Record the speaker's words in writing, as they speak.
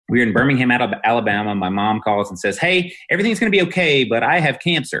we're in Birmingham, Alabama. My mom calls and says, "Hey, everything's going to be okay, but I have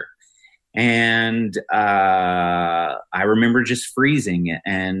cancer." And I remember just freezing.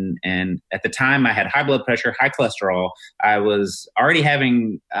 And at the time, I had high blood pressure, high cholesterol. I was already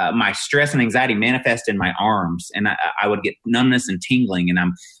having my stress and anxiety manifest in my arms, and I would get numbness and tingling. And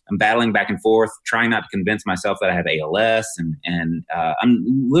I'm battling back and forth, trying not to convince myself that I have ALS. And I'm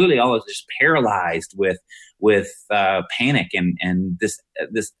literally always just paralyzed with panic and this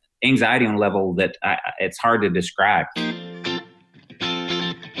anxiety on a level that it's hard to describe.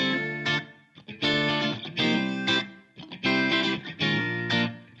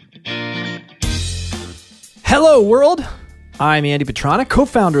 Hello, world. I'm Andy Petronic,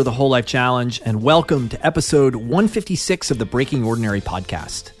 co-founder of the Whole Life Challenge, and welcome to episode 156 of the Breaking Ordinary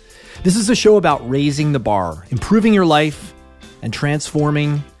podcast. This is a show about raising the bar, improving your life, and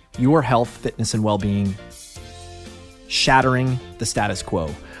transforming your health, fitness, and well-being, shattering the status quo.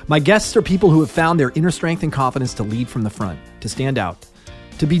 My guests are people who have found their inner strength and confidence to lead from the front, to stand out,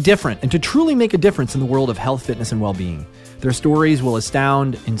 to be different, and to truly make a difference in the world of health, fitness, and well-being. Their stories will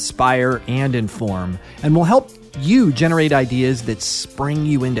astound, inspire, and inform, and will help you generate ideas that spring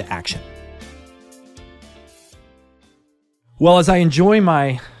you into action. Well, as I enjoy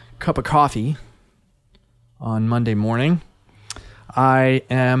my cup of coffee on Monday morning, I've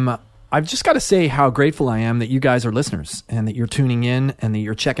just got to say how grateful I am that you guys are listeners and that you're tuning in and that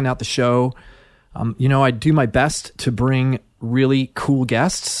you're checking out the show. I do my best to bring really cool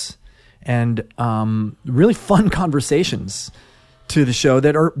guests and really fun conversations to the show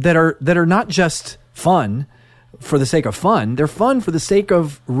that are not just fun for the sake of fun. They're fun for the sake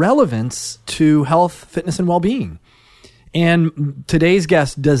of relevance to health, fitness, and well-being. And today's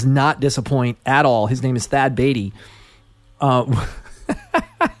guest does not disappoint at all. His name is Thad Beaty. I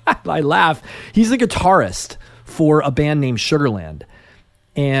laugh. He's the guitarist for a band named Sugarland.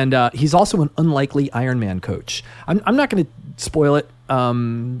 And he's also an unlikely Ironman coach. I'm not going to spoil it,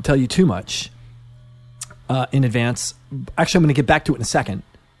 tell you too much in advance. Actually, I'm going to get back to it in a second.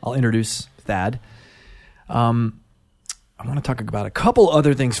 I'll introduce Thad. I want to talk about a couple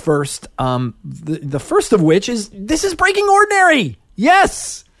other things first. The first of which is, this is Breaking Ordinary.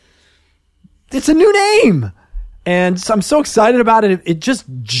 Yes! It's a new name. And so I'm so excited about it. It just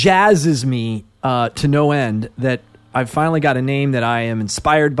jazzes me to no end that I've finally got a name that I am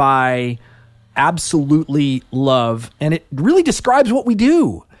inspired by, absolutely love, and it really describes what we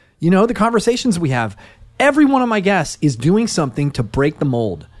do. You know, the conversations we have. Every one of my guests is doing something to break the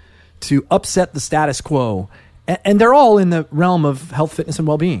mold, to upset the status quo, and they're all in the realm of health, fitness, and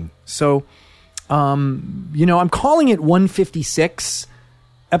well-being. So, I'm calling it 156.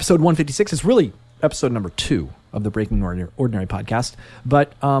 Episode 156 is really episode number 2 of the Breaking Ordinary podcast,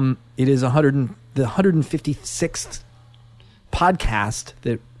 but it is the 156th podcast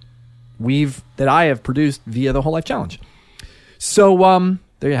that I have produced via the Whole Life Challenge. So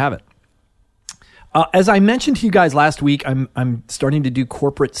there you have it. As I mentioned to you guys last week, I'm starting to do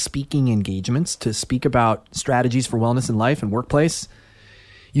corporate speaking engagements to speak about strategies for wellness in life and workplace,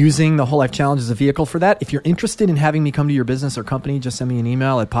 using the Whole Life Challenge as a vehicle for that. If you're interested in having me come to your business or company, just send me an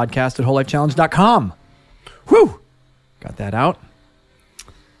email at podcast@wholelifechallenge.com. Whew! Got that out.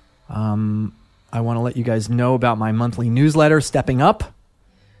 I want to let you guys know about my monthly newsletter, Stepping Up.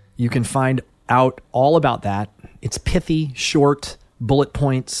 You can find out all about that. It's pithy, short, bullet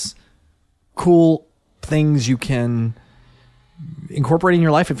points, cool things you can incorporate in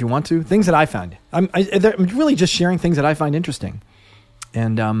your life if you want to. Things that I find. I'm really just sharing things that I find interesting.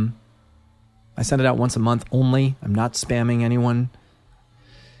 And I send it out once a month only. I'm not spamming anyone.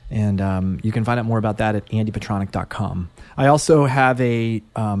 And you can find out more about that at andypetronic.com. I also have a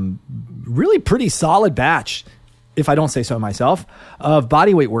really pretty solid batch, if I don't say so myself, of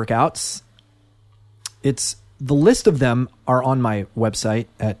bodyweight workouts. The list of them are on my website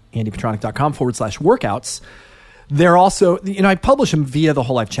at andypetronic.com/workouts. They're also, I publish them via the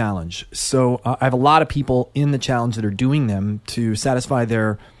Whole Life Challenge. So I have a lot of people in the challenge that are doing them to satisfy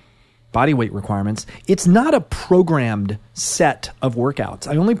their body weight requirements. It's not a programmed set of workouts.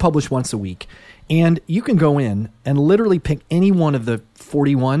 I only publish once a week, and you can go in and literally pick any one of the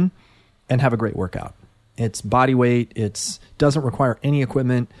 41 and have a great workout. It's body weight. It doesn't require any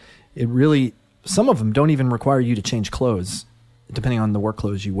equipment. Some of them don't even require you to change clothes, depending on the work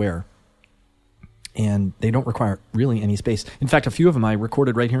clothes you wear. And they don't require really any space. In fact, a few of them I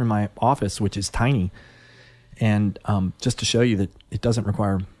recorded right here in my office, which is tiny. And just to show you that it doesn't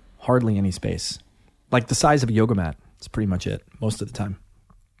require hardly any space. Like the size of a yoga mat. It's pretty much it most of the time.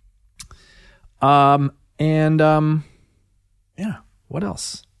 What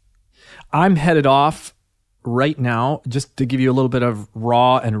else? I'm headed off right now, just to give you a little bit of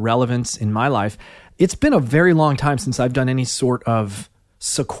raw and relevance in my life, it's been a very long time since I've done any sort of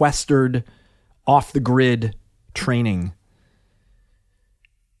sequestered, off the grid training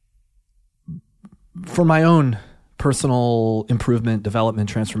for my own personal improvement, development,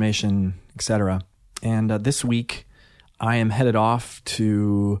 transformation, etc. And this week, I am headed off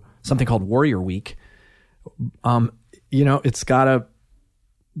to something called Warrior Week. It's got a...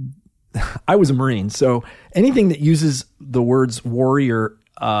 I was a Marine, so anything that uses the words warrior,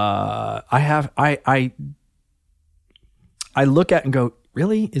 I look at and go,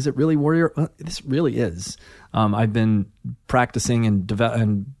 really? Is it really warrior? This really is. I've been practicing and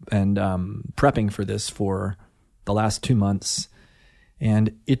prepping for this for the last 2 months,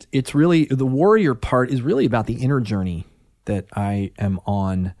 and it's really, the warrior part is really about the inner journey that I am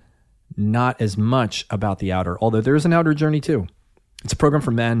on, not as much about the outer. Although there is an outer journey too. It's a program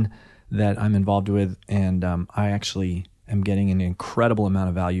for men that I'm involved with, and I actually am getting an incredible amount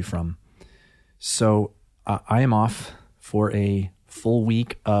of value from. So I am off for a full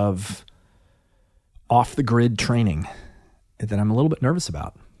week of off-the-grid training that I'm a little bit nervous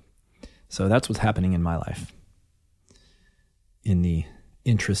about. So that's what's happening in my life. In the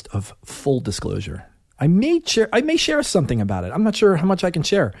interest of full disclosure, I may share something about it. I'm not sure how much I can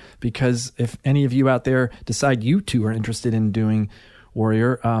share, because if any of you out there decide you too are interested in doing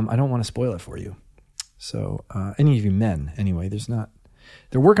Warrior, I don't want to spoil it for you. So any of you men, anyway,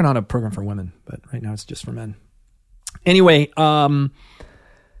 they're working on a program for women, but right now it's just for men. Anyway,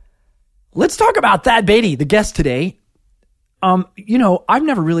 let's talk about Thad Beaty, the guest today. I've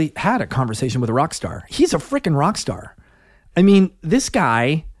never really had a conversation with a rock star. He's a freaking rock star. I mean, this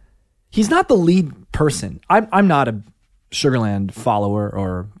guy, he's not the lead person. I'm not a Sugarland follower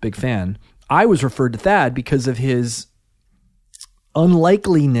or big fan. I was referred to Thad because of his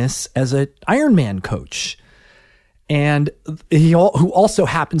unlikeliness as an Ironman coach, and who also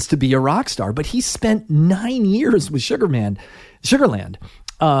happens to be a rock star. But he spent 9 years with Sugarland.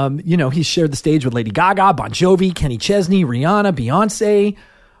 He shared the stage with Lady Gaga, Bon Jovi, Kenny Chesney, Rihanna, Beyonce.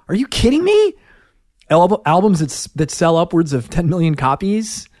 Are you kidding me? Albums that sell upwards of 10 million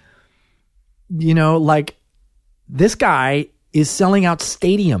copies. This guy is selling out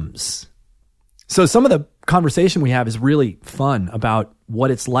stadiums. So some of the conversation we have is really fun about what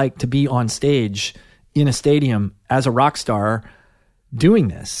it's like to be on stage in a stadium as a rock star doing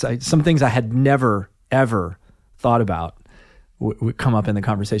this. Some things I had never, ever thought about would come up in the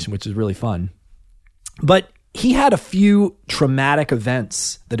conversation, which is really fun. But he had a few traumatic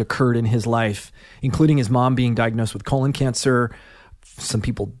events that occurred in his life, including his mom being diagnosed with colon cancer, some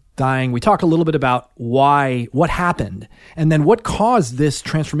people dying. We talk a little bit about what happened, and then what caused this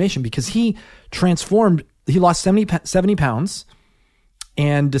transformation, because he transformed. He lost 70 pounds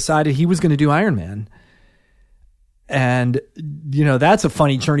and decided he was going to do Ironman. And, that's a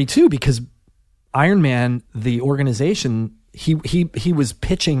funny journey too, because Ironman, the organization, he was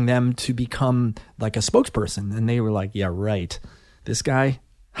pitching them to become like a spokesperson, and they were like, yeah, right. This guy,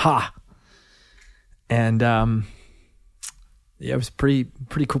 ha. And, it was pretty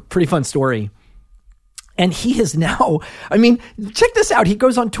cool, pretty fun story. And he is now, check this out. He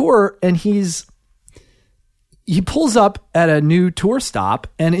goes on tour and he pulls up at a new tour stop,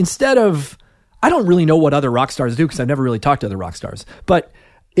 and instead of, I don't really know what other rock stars do because I've never really talked to other rock stars, but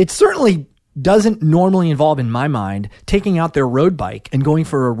it certainly doesn't normally involve, in my mind, taking out their road bike and going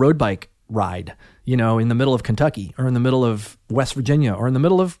for a road bike ride, in the middle of Kentucky or in the middle of West Virginia or in the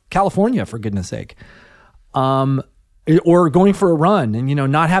middle of California, for goodness sake. Or going for a run and,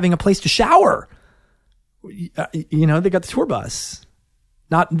 not having a place to shower. They got the tour bus.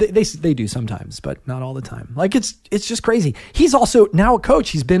 They do sometimes, but not all the time. It's just crazy. He's also now a coach.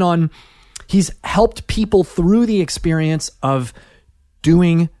 He's helped people through the experience of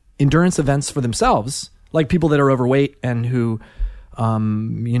doing endurance events for themselves, like people that are overweight and who,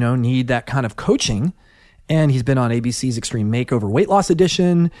 need that kind of coaching. And he's been on ABC's Extreme Makeover Weight Loss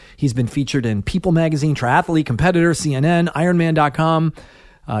Edition. He's been featured in People Magazine, Triathlete, Competitor, CNN, Ironman.com,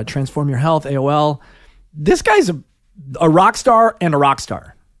 Transform Your Health, AOL. This guy's a rock star and a rock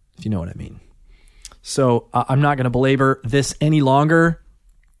star, if you know what I mean. So I'm not going to belabor this any longer.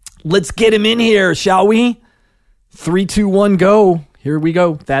 Let's get him in here, shall we? 3, 2, 1, go. Here we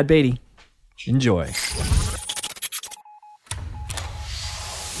go. Thad Beaty. Enjoy.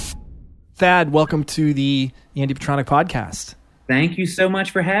 Thad, welcome to the Andy Petronic podcast. Thank you so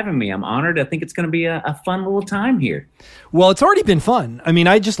much for having me. I'm honored. I think it's going to be a fun little time here. Well, it's already been fun.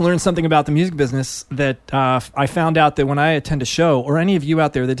 I just learned something about the music business that I found out that when I attend a show, or any of you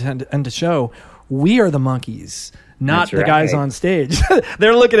out there that attend a show, we are the monkeys, not That's the guys right. on stage.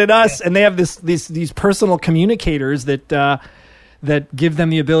 They're looking at us, and they have these personal communicators that give them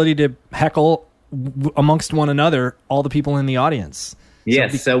the ability to heckle amongst one another, all the people in the audience.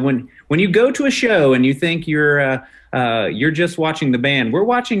 Yes. So when you go to a show and you think you're just watching the band, we're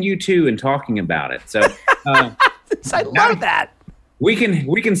watching you too and talking about it. So I love that. We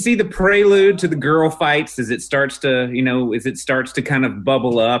can see the prelude to the girl fights as it starts to kind of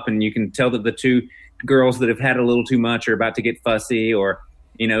bubble up, and you can tell that the two girls that have had a little too much are about to get fussy, or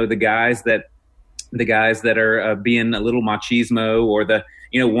the guys that are being a little machismo, or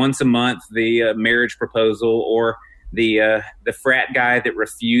once a month the marriage proposal, or the frat guy that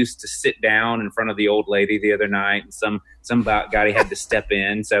refused to sit down in front of the old lady the other night, and some guy had to step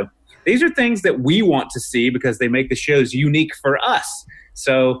in. So these are things that we want to see because they make the shows unique for us.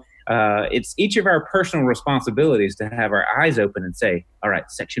 So it's each of our personal responsibilities to have our eyes open and say, all right,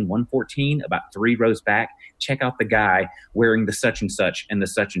 section 114, about 3 rows back, check out the guy wearing the such and such and the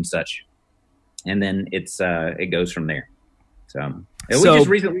such and such. And then it goes from there. So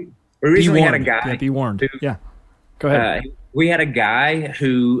we recently had a guy. Yeah, be warned. Yeah. Go ahead. We had a guy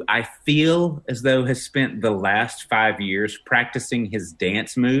who I feel as though has spent the last 5 years practicing his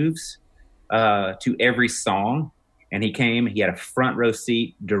dance moves to every song. And he had a front row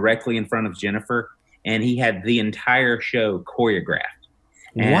seat directly in front of Jennifer, and he had the entire show choreographed.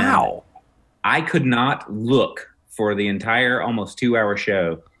 And wow. I could not look for the entire almost 2-hour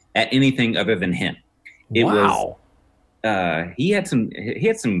show at anything other than him. It wow. was, he had some,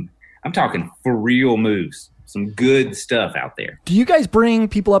 I'm talking for real moves. Some good stuff out there. Do you guys bring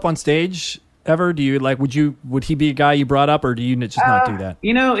people up on stage ever? Do you would he be a guy you brought up, or do you just not do that?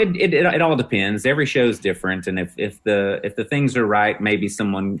 It all depends. Every show is different. And if the things are right, maybe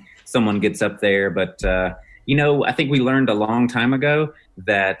someone gets up there. But, I think we learned a long time ago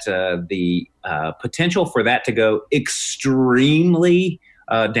that the potential for that to go extremely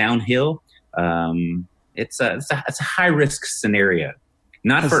downhill, it's a high risk scenario.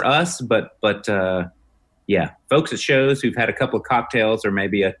 Not for us, but yeah, folks at shows who've had a couple of cocktails or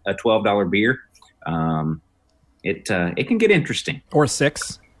maybe a $12 beer, it can get interesting. Or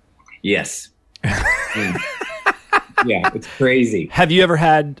 6. Yes. Yeah, it's crazy. Have you ever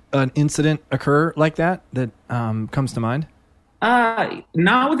had an incident occur like that comes to mind?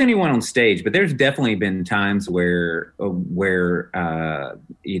 Not with anyone on stage, but there's definitely been times where we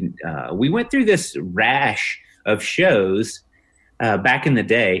went through this rash of shows back in the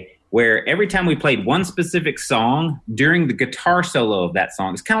day, where every time we played one specific song, during the guitar solo of that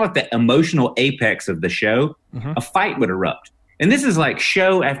song, it's kind of like the emotional apex of the show, a fight would erupt. And this is like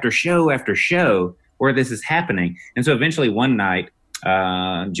show after show after show where this is happening. And so eventually one night,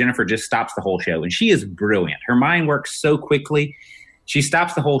 Jennifer just stops the whole show. And she is brilliant. Her mind works so quickly. She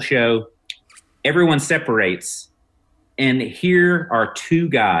stops the whole show. Everyone separates. And here are 2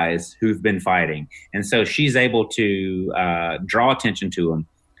 guys who've been fighting. And so she's able to draw attention to them.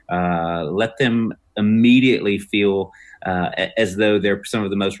 Let them immediately feel as though they're some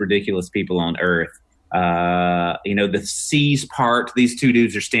of the most ridiculous people on earth. The seas part. These 2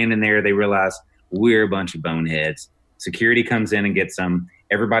 dudes are standing there. They realize we're a bunch of boneheads. Security comes in and gets them.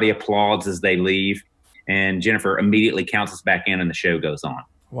 Everybody applauds as they leave. And Jennifer immediately counts us back in, and the show goes on.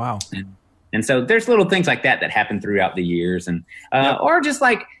 Wow. And so there's little things like that happen throughout the years. And or just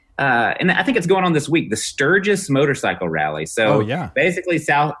like, and I think it's going on this week, the Sturgis Motorcycle Rally. So basically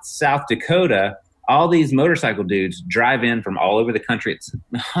South Dakota, all these motorcycle dudes drive in from all over the country. It's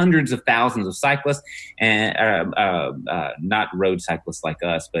hundreds of thousands of cyclists, and not road cyclists like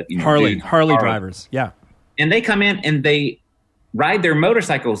us, but Harley drivers. Yeah. And they come in and they ride their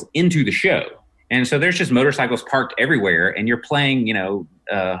motorcycles into the show. And so there's just motorcycles parked everywhere, and you're playing, I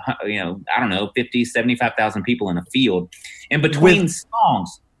don't know, 50, 75,000 people in a field. And between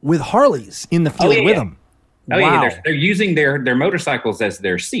songs, with Harleys in the field with them. Oh, wow. Yeah, they're using their motorcycles as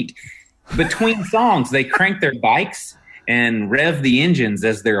their seat. Between songs, they crank their bikes and rev the engines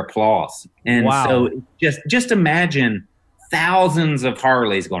as their applause. And so just imagine thousands of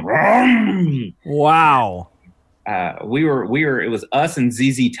Harleys going, Rum! Wow. It was us and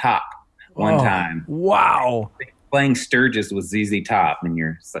ZZ Top one time. Wow. Playing Sturgis with ZZ Top, and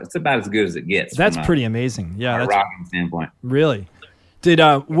it's about as good as it gets. That's pretty amazing. Yeah. From a rocking standpoint. Really?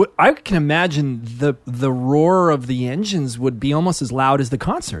 I can imagine the roar of the engines would be almost as loud as the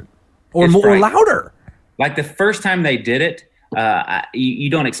concert, or more louder. Like the first time they did it, you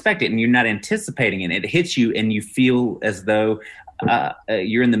don't expect it, and you're not anticipating it. It hits you, and you feel as though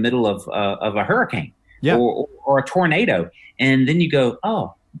you're in the middle of a hurricane, or a tornado, and then you go,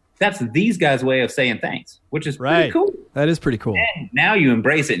 "Oh, that's these guys' way of saying thanks, which is pretty Right. cool. That is pretty cool. And now you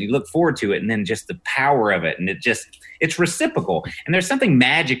embrace it and you look forward to it, and then just the power of it, and it's reciprocal. And there's something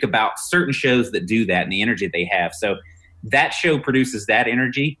magic about certain shows that do that and the energy they have. So that show produces that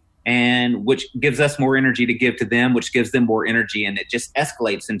energy, and which gives us more energy to give to them, which gives them more energy, and it just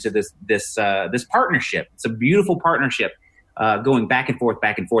escalates into this partnership. It's a beautiful partnership, going back and forth,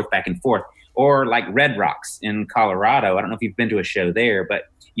 back and forth, back and forth. Or like Red Rocks in Colorado. I don't know if you've been to a show there, but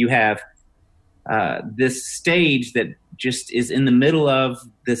you have this stage that just is in the middle of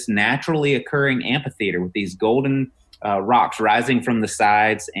this naturally occurring amphitheater with these golden rocks rising from the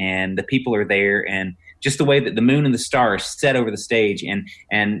sides, and the people are there, and just the way that the moon and the stars set over the stage.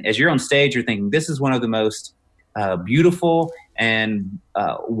 And as you're on stage, you're thinking, this is one of the most beautiful and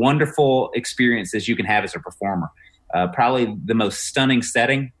wonderful experiences you can have as a performer. Probably the most stunning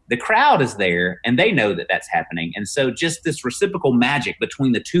setting. The crowd is there, and they know that that's happening. And so just this reciprocal magic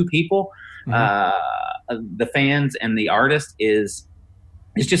between the two people, the fans and the artist, is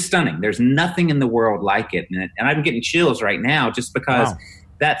just stunning. There's nothing in the world like it. And I'm getting chills right now just because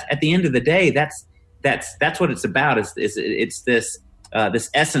that's, at the end of the day, that's what it's about. It's this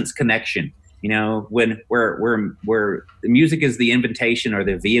essence connection. You know, when where the music is the invitation or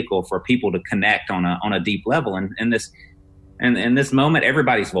the vehicle for people to connect on a deep level, and in this moment,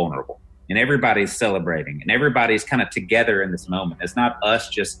 everybody's vulnerable and everybody's celebrating and everybody's kind of together in this moment. It's not us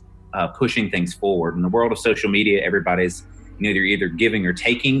just pushing things forward. In the world of social media, everybody's either giving or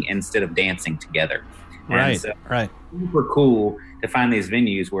taking instead of dancing together. Right, so, right. Super cool to find these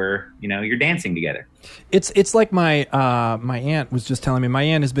venues where you're dancing together. It's like my aunt was just telling me. My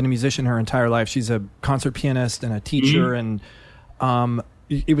aunt has been a musician her entire life. She's a concert pianist and a teacher, and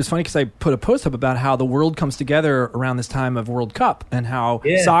it was funny because I put a post up about how the world comes together around this time of World Cup and how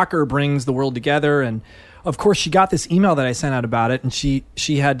soccer brings the world together. And of course, she got this email that I sent out about it, and she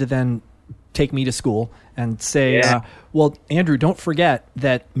had to then take me to school and say, well, Andrew, don't forget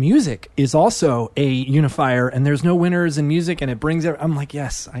that music is also a unifier, and there's no winners in music, and it brings it. I'm like,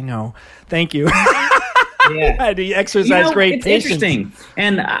 yes, I know. Thank you. I had to exercise great patience. Interesting,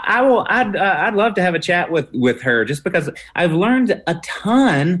 and I'd love to have a chat with her, just because I've learned a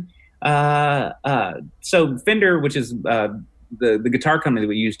ton. So Fender, which is the guitar company that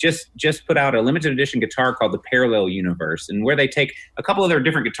we use, just put out a limited edition guitar called the Parallel Universe, and where they take a couple of their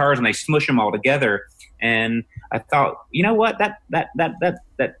different guitars and they smush them all together. And I thought, you know what, that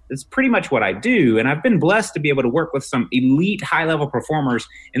is pretty much what I do. And I've been blessed to be able to work with some elite high level performers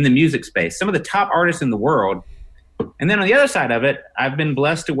in the music space, some of the top artists in the world. And then on the other side of it, I've been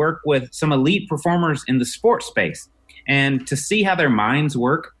blessed to work with some elite performers in the sports space, and to see how their minds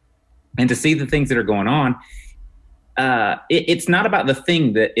work and to see the things that are going on. It's not about the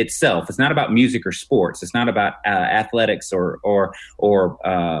thing that itself. It's not about music or sports. It's not about athletics or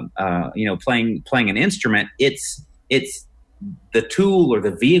playing an instrument. It's the tool or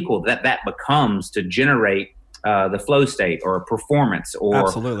the vehicle that becomes to generate the flow state or a performance, or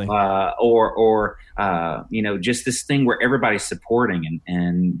absolutely, just this thing where everybody's supporting,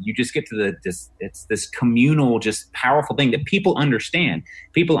 and you just get to it's this communal, just powerful thing that people understand.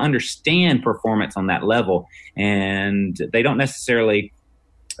 People understand performance on that level, and they don't necessarily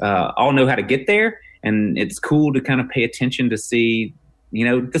all know how to get there. And it's cool to kind of pay attention to see,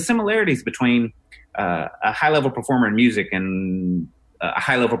 the similarities between a high level performer in music and a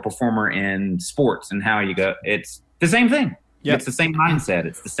high-level performer in sports, and how you go. It's the same thing. Yep. It's the same mindset.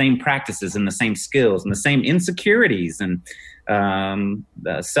 It's the same practices and the same skills and the same insecurities and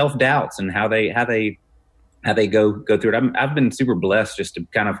the self-doubts, and how they go through it. I've been super blessed just to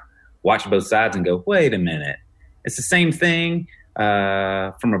kind of watch both sides and go, wait a minute, it's the same thing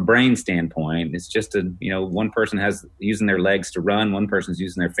from a brain standpoint. It's just one person has using their legs to run, one person's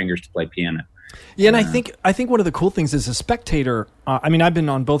using their fingers to play piano. Yeah, and I think one of the cool things is a spectator. I've been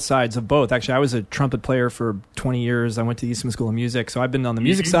on both sides of both. Actually, I was a trumpet player for 20 years. I went to the Eastman School of Music, so I've been on the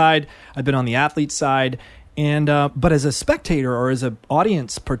music side. I've been on the athlete side, and but as a spectator or as an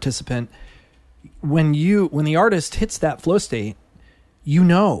audience participant, when the artist hits that flow state,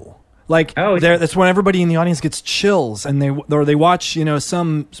 that's when everybody in the audience gets chills, and they watch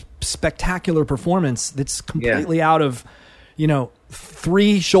some spectacular performance that's completely out of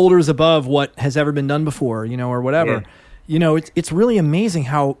 3 shoulders above what has ever been done before, or whatever. Yeah. It's really amazing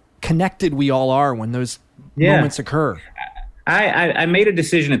how connected we all are when those moments occur. I made a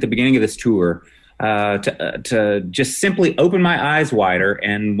decision at the beginning of this tour to just simply open my eyes wider.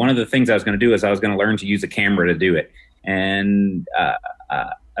 And one of the things I was going to do is I was going to learn to use a camera to do it. And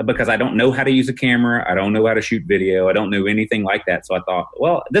because I don't know how to use a camera, I don't know how to shoot video, I don't know anything like that. So I thought,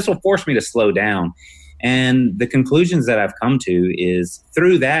 well, this will force me to slow down. And the conclusions that I've come to is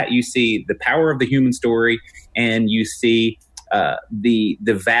through that, you see the power of the human story, and you see the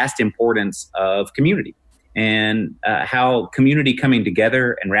vast importance of community, and how community coming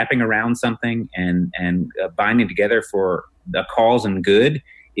together and wrapping around something and binding together for a cause and good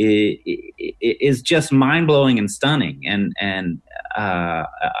is just mind-blowing and stunning. And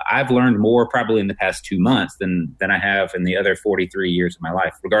I've learned more probably in the past 2 months than I have in the other 43 years of my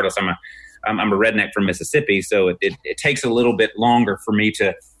life. Regardless, I'm a redneck from Mississippi, so it takes a little bit longer for me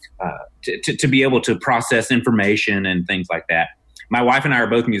to be able to process information and things like that. My wife and I are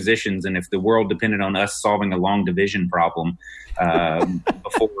both musicians, and if the world depended on us solving a long division problem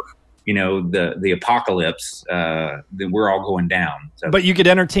before the apocalypse, then we're all going down. So. But you could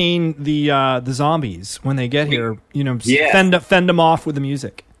entertain the zombies when they get here. Yes. Fend them off with the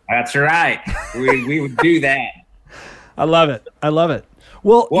music. That's right. We would do that. I love it.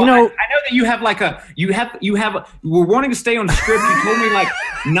 Well, I know that you have we're wanting to stay on script. You told me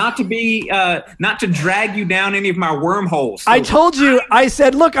not to drag you down any of my wormholes. So. I told you, I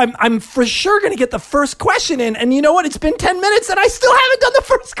said, look, I'm for sure going to get the first question in. And you know what? It's been 10 minutes and I still haven't done the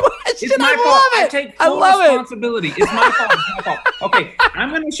first question. It's my fault. I take full responsibility. It's my fault. It's my fault. Okay. I'm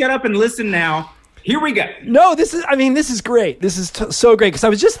going to shut up and listen now. Here we go. No, this is great. This is so great, because I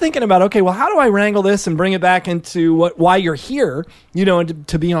was just thinking about, okay, well, how do I wrangle this and bring it back into why you're here, and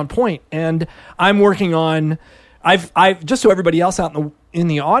to be on point. And I'm working on, I've just so everybody else out in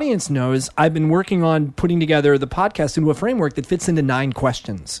the audience knows, I've been working on putting together the podcast into a framework that fits into 9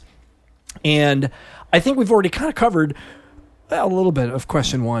 questions. And I think we've already kind of covered a little bit of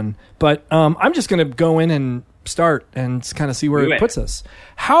question 1, but I'm just going to go in and start and kind of see where it puts us.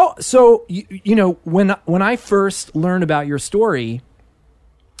 So when I first learned about your story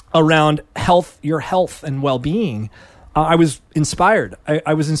around your health and well-being, I was inspired.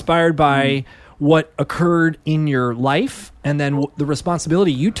 I was inspired by what occurred in your life, and then the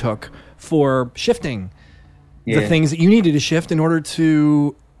responsibility you took for shifting the things that you needed to shift in order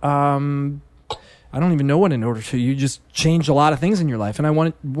to, I don't even know what in order to, you just changed a lot of things in your life. And I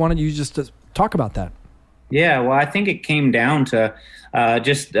wanted you just to talk about that. Yeah, well, I think it came down to I'll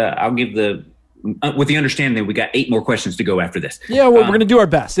give with the understanding that we got 8 more questions to go after this. Yeah, well, we're going to do our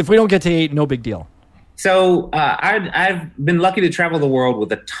best. If we don't get to 8, no big deal. So I've been lucky to travel the world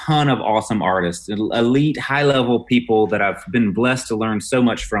with a ton of awesome artists, elite, high-level people that I've been blessed to learn so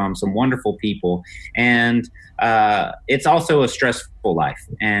much from, some wonderful people. And it's also a stressful life.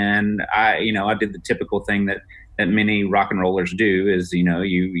 And I did the typical thing that many rock and rollers do is,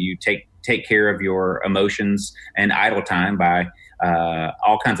 you take care of your emotions and idle time by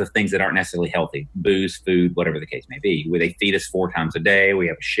all kinds of things that aren't necessarily healthy, booze, food, whatever the case may be. Where they feed us 4 times a day. We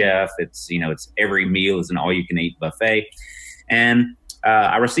have a chef. It's every meal is an all-you-can-eat buffet. And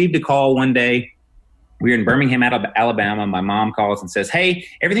I received a call one day. We were in Birmingham, Alabama. My mom calls and says, "Hey,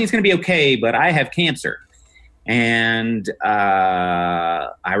 everything's going to be okay, but I have cancer." And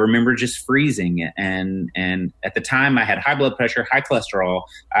I remember just freezing. And at the time, I had high blood pressure, high cholesterol.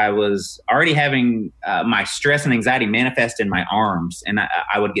 I was already having my stress and anxiety manifest in my arms, and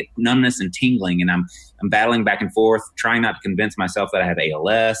I would get numbness and tingling. And I'm battling back and forth, trying not to convince myself that I have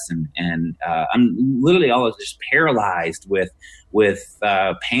ALS. And I'm literally always just paralyzed with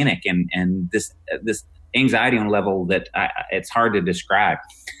panic and this anxiety on a level that it's hard to describe.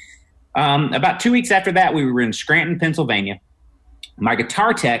 About 2 weeks after that, we were in Scranton, Pennsylvania. My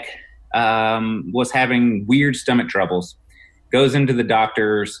guitar tech was having weird stomach troubles. Goes into the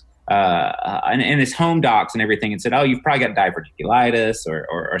doctors and his home docs and everything and said, "Oh, you've probably got diverticulitis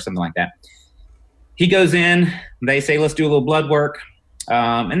or something like that." He goes in. They say, "Let's do a little blood work."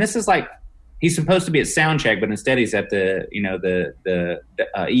 And this is like he's supposed to be at sound check, but instead he's at the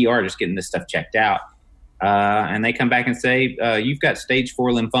ER just getting this stuff checked out. And they come back and say, "You've got stage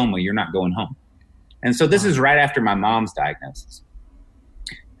 4 lymphoma. You're not going home." And so this is right after my mom's diagnosis.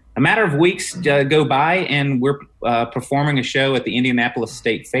 A matter of weeks go by, and we're performing a show at the Indianapolis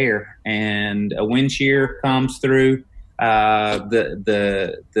State Fair, and a wind shear comes through.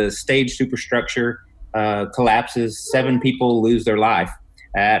 The stage superstructure collapses. 7 people lose their life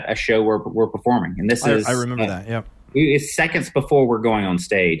at a show we're performing. And this is I remember that. Yeah. It's seconds before we're going on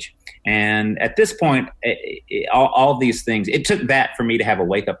stage. And at this point, all these things, it took that for me to have a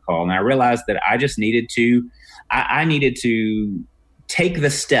wake-up call. And I realized that I just needed to take the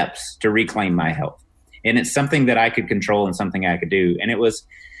steps to reclaim my health. And it's something that I could control and something I could do. And it was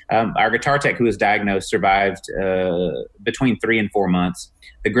our guitar tech who was diagnosed survived between 3 and 4 months.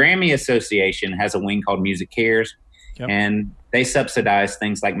 The Grammy Association has a wing called Music Cares. Yep. And they subsidize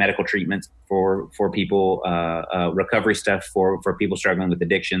things like medical treatments for people, recovery stuff for people struggling with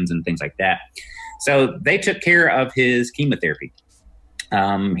addictions and things like that. So they took care of his chemotherapy.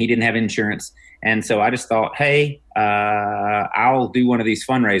 He didn't have insurance. And so I just thought, hey, I'll do one of these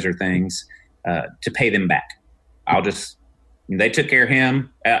fundraiser things to pay them back. They took care of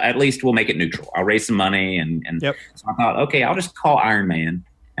him. At least we'll make it neutral. I'll raise some money. And yep. So I thought, okay, I'll just call Iron Man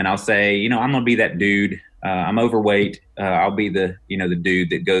and I'll say, I'm going to be that dude. I'm overweight. I'll be the dude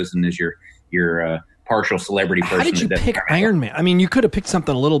that goes and is your partial celebrity person. How did you pick Iron Man? I mean, you could have picked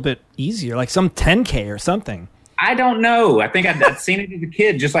something a little bit easier, like some 10K or something. I don't know. I think I'd seen it as a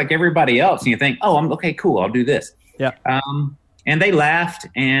kid, just like everybody else. And you think, oh, I'm okay, cool. I'll do this. Yeah. And they laughed,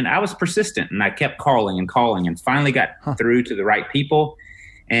 and I was persistent, and I kept calling and finally got through to the right people.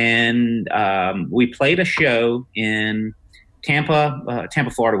 And we played a show in Tampa,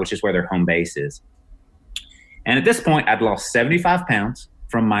 Florida, which is where their home base is. And at this point, I'd lost 75 pounds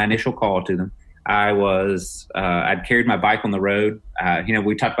from my initial call to them. I'd carried my bike on the road.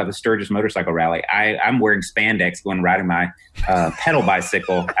 We talked about the Sturgis Motorcycle Rally. I'm wearing spandex going riding my pedal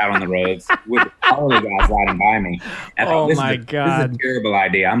bicycle out on the roads with all the guys riding by me. And God. This is a terrible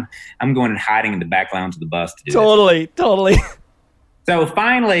idea. I'm going and hiding in the back lounge of the bus to do Totally. So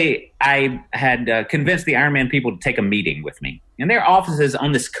finally, I had convinced the Ironman people to take a meeting with me. And their office is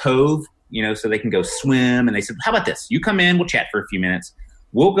on this cove, so they can go swim. And they said, how about this? You come in, we'll chat for a few minutes.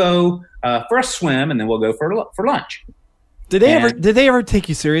 We'll go for a swim, and then we'll go for lunch. Did they ever take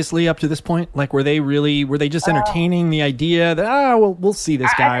you seriously up to this point? Like, were they just entertaining the idea that, we'll see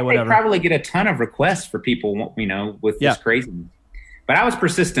this guy, I whatever? They probably get a ton of requests for people, with this craziness. But I was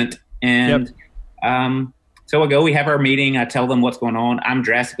persistent, and so I go. We have our meeting. I tell them what's going on. I'm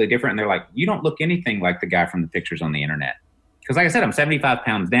drastically different, and they're like, "You don't look anything like the guy from the pictures on the internet." Because, like I said, I'm 75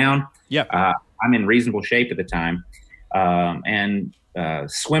 pounds down. Yep. I'm in reasonable shape at the time, and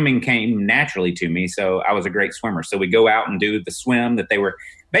swimming came naturally to me, so I was a great swimmer. So we go out and do the swim that they were.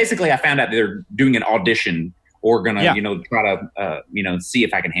 Basically, I found out they're doing an audition or gonna, try to, see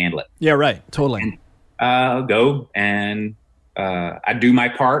if I can handle it. Yeah, right. Totally. And, go and I do my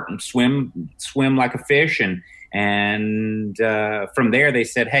part and swim like a fish, and from there they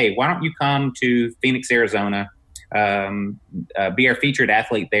said, "Hey, why don't you come to Phoenix, Arizona? Be our featured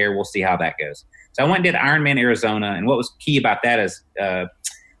athlete there. We'll see how that goes." So I went and did Ironman Arizona, and what was key about that is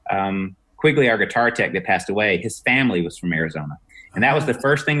Quigley, our guitar tech that passed away, his family was from Arizona. And that was the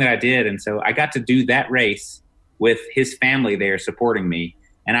first thing that I did. And so I got to do that race with his family there supporting me.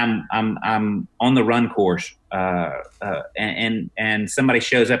 And I'm on the run course, and somebody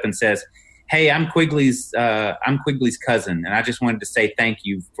shows up and says, "Hey, I'm Quigley's cousin, and I just wanted to say thank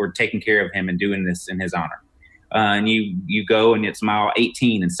you for taking care of him and doing this in his honor." And you go and it's mile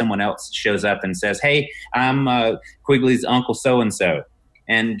 18 and someone else shows up and says, "Hey, I'm Quigley's uncle so-and-so."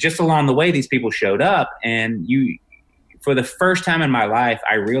 And just along the way, these people showed up, and for the first time in my life,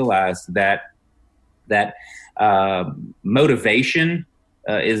 I realized that motivation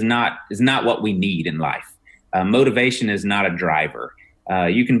is not what we need in life. Motivation is not a driver.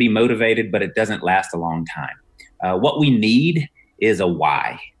 You can be motivated, but it doesn't last a long time. What we need is a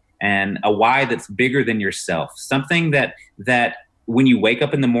why. And a why that's bigger than yourself. Something that when you wake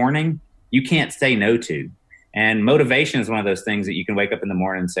up in the morning, you can't say no to. And motivation is one of those things that you can wake up in the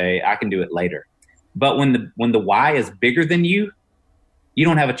morning and say, I can do it later. But when the why is bigger than you, you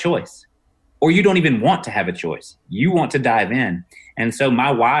don't have a choice. Or you don't even want to have a choice. You want to dive in. And so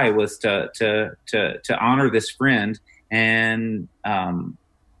my why was to honor this friend and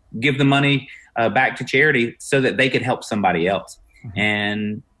give the money back to charity so that they could help somebody else.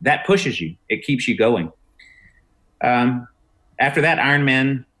 And that pushes you. It keeps you going. After that,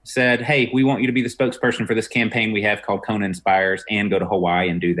 Ironman said, "Hey, we want you to be the spokesperson for this campaign we have called Kona Inspires, and go to Hawaii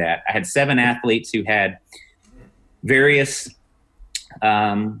and do that." I had 7 athletes who had various,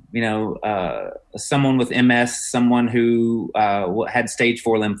 someone with MS, someone who had stage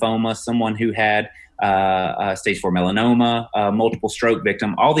 4 lymphoma, someone who had stage 4 melanoma, multiple stroke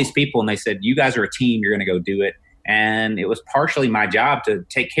victim, all these people. And they said, "You guys are a team. You're going to go do it." And it was partially my job to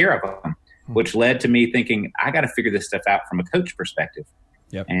take care of them, which led to me thinking, I got to figure this stuff out from a coach perspective.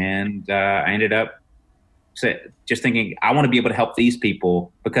 Yep. And I ended up just thinking, I want to be able to help these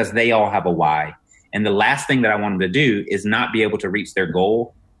people because they all have a why. And the last thing that I want them to do is not be able to reach their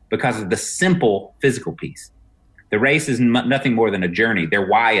goal because of the simple physical piece. The race is nothing more than a journey. Their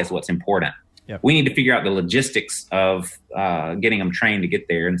why is what's important. Yep. We need to figure out the logistics of getting them trained to get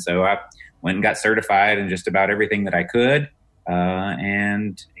there. And so I went and got certified in just about everything that I could.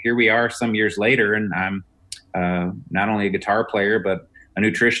 And here we are some years later, and I'm not only a guitar player, but a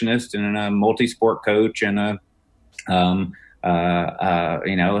nutritionist and a multi-sport coach and a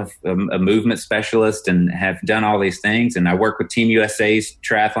a movement specialist and have done all these things. And I work with Team USA's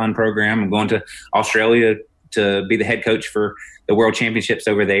triathlon program. I'm going to Australia to be the head coach for the World Championships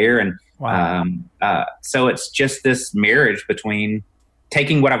over there. And wow. So it's just this marriage between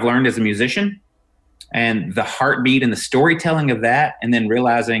taking what I've learned as a musician and the heartbeat and the storytelling of that, and then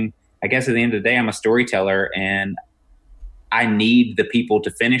realizing, I guess at the end of the day, I'm a storyteller and I need the people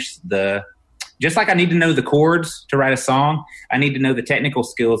to finish just like I need to know the chords to write a song, I need to know the technical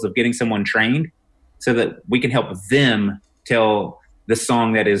skills of getting someone trained so that we can help them tell the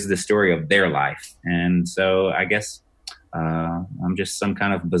song that is the story of their life. And so I guess I'm just some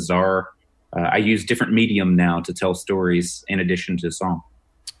kind of bizarre, I use different medium now to tell stories in addition to song.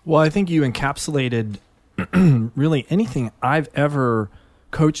 Well, I think you encapsulated really anything I've ever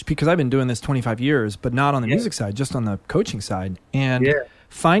coached, because I've been doing this 25 years, but not on the music side, just on the coaching side. And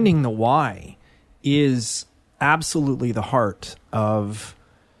finding the why is absolutely the heart of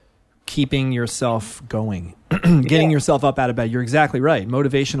keeping yourself going, getting yourself up out of bed. You're exactly right.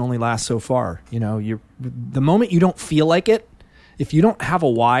 Motivation only lasts so far. The moment you don't feel like it, if you don't have a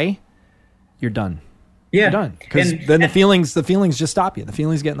why, you're done. Yeah. You're done. Because then the feelings just stop you. The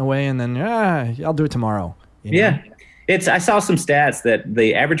feelings get in the way, and then I'll do it tomorrow. Yeah. I saw some stats that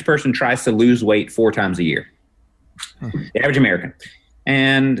the average person tries to lose weight 4 times a year. The average American.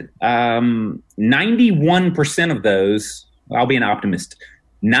 And 91% of those, I'll be an optimist,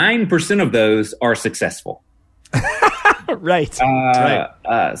 9% of those are successful. Right.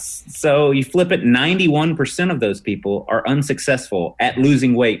 So you flip it, 91% of those people are unsuccessful at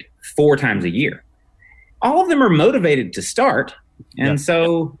losing weight 4 times a year. All of them are motivated to start. And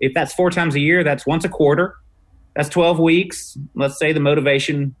so if that's 4 times a year, that's once a quarter. That's 12 weeks. Let's say the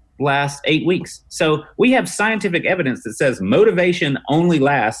motivation lasts 8 weeks. So we have scientific evidence that says motivation only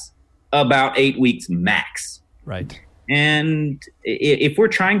lasts about 8 weeks max. Right. And if we're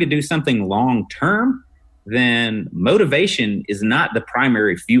trying to do something long term, then motivation is not the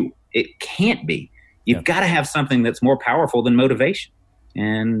primary fuel. It can't be. You've got to have something that's more powerful than motivation.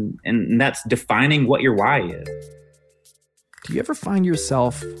 And that's defining what your why is. Do you ever find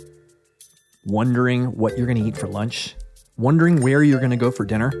yourself wondering what you're going to eat for lunch? Wondering where you're going to go for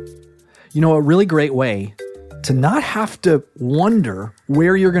dinner? A really great way to not have to wonder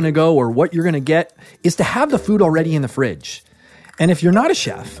where you're going to go or what you're going to get is to have the food already in the fridge. And if you're not a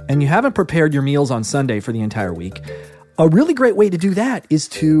chef and you haven't prepared your meals on Sunday for the entire week, a really great way to do that is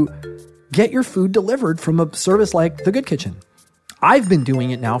to get your food delivered from a service like The Good Kitchen. I've been doing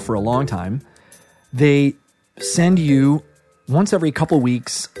it now for a long time. They send you once every couple of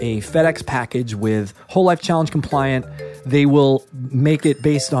weeks a FedEx package with Whole Life Challenge compliant. They will make it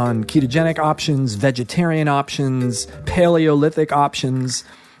based on ketogenic options, vegetarian options, Paleolithic options,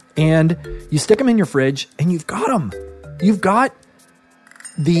 and you stick them in your fridge and you've got them. You've got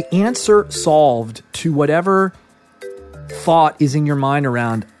the answer solved to whatever thought is in your mind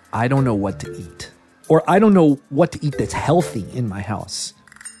around, I don't know what to eat, or I don't know what to eat that's healthy in my house.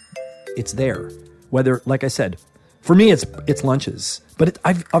 It's there. Whether, like I said, for me, it's lunches, but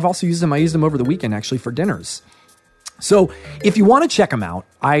I've also used them. I used them over the weekend, actually, for dinners. So if you want to check them out,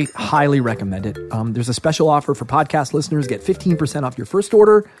 I highly recommend it. There's a special offer for podcast listeners. Get 15% off your first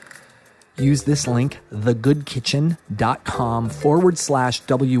order. Use this link,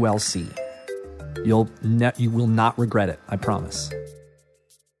 thegoodkitchen.com/WLC. You will not regret it. I promise.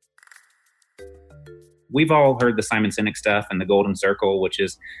 We've all heard the Simon Sinek stuff and the Golden Circle, which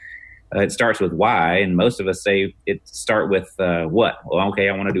is, it starts with why, and most of us say it start with what? Well, okay,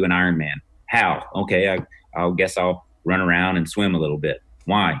 I want to do an Ironman. How? Okay, I'll guess I'll run around and swim a little bit.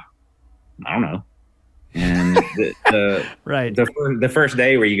 Why? I don't know. And right. The first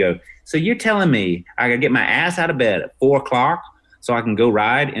day where you go, so you're telling me I gotta get my ass out of bed at 4:00 so I can go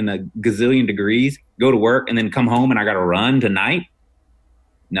ride in a gazillion degrees, go to work, and then come home and I gotta run tonight?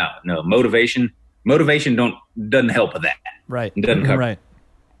 No. Motivation doesn't help with that. Right. It doesn't cover. Right.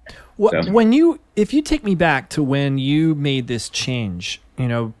 Well, if you take me back to when you made this change,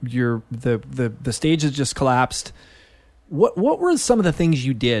 the stage has just collapsed. What were some of the things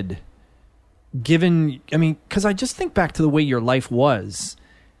you did? Because I just think back to the way your life was,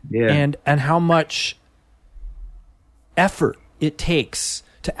 and how much effort it takes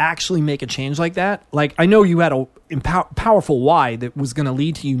to actually make a change like that. Like, I know you had a powerful why that was going to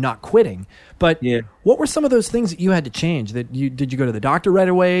lead to you not quitting, but what were some of those things that you had to change? Did you go to the doctor right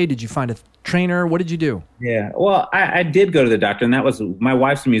away? Did you find a trainer? What did you do? Yeah, well, I did go to the doctor, and that was, my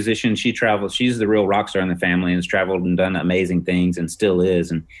wife's a musician. She travels. She's the real rock star in the family and has traveled and done amazing things and still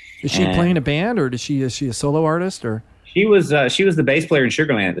is. And is she playing a band, or is she a solo artist? Or She was the bass player in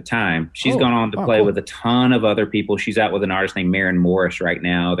Sugarland at the time. She's gone on to play with a ton of other people. She's out with an artist named Maren Morris right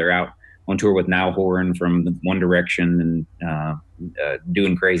now. They're out on tour with Niall Horan from One Direction and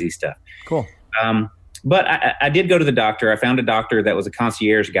doing crazy stuff. Cool. But I did go to the doctor. I found a doctor that was a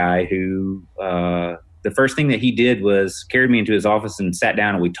concierge guy who the first thing that he did was carried me into his office and sat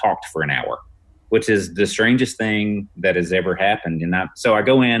down and we talked for an hour, which is the strangest thing that has ever happened. And so I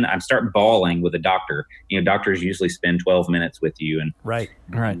go in, I start bawling with a doctor. Doctors usually spend 12 minutes with you and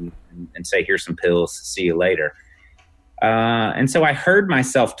and say, here's some pills, see you later. And so I heard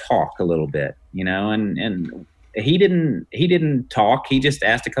myself talk a little bit, and he didn't talk. He just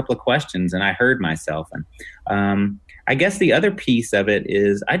asked a couple of questions and I heard myself. And I guess the other piece of it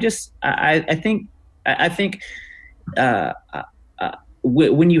is I think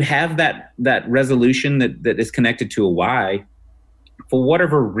when you have that resolution that is connected to a why, for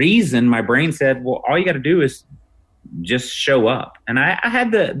whatever reason, my brain said, well, all you got to do is just show up. And I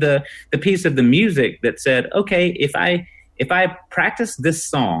had the piece of the music that said, okay, if I practice this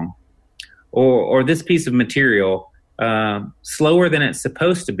song or this piece of material slower than it's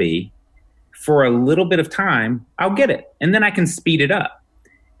supposed to be for a little bit of time, I'll get it. And then I can speed it up.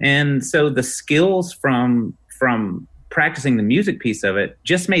 And so the skills from practicing the music piece of it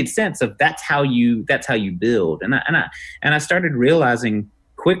just made sense of that's how you build. And I started realizing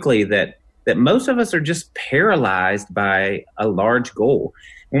quickly that most of us are just paralyzed by a large goal.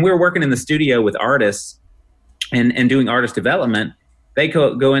 When we were working in the studio with artists and doing artist development, they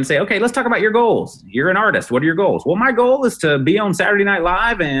go and say, okay, let's talk about your goals. You're an artist. What are your goals? Well, my goal is to be on Saturday Night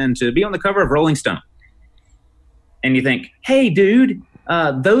Live and to be on the cover of Rolling Stone. And you think, hey, dude,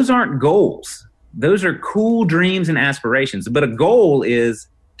 those aren't goals. Those are cool dreams and aspirations. But a goal is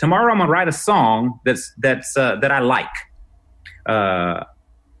tomorrow I'm going to write a song that I like.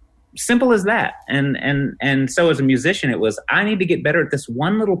 Simple as that. And so as a musician, it was, I need to get better at this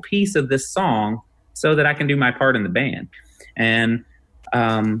one little piece of this song so that I can do my part in the band. And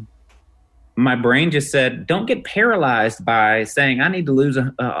my brain just said, don't get paralyzed by saying I need to lose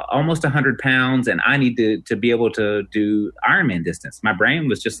almost 100 pounds and I need to be able to do Ironman distance. My brain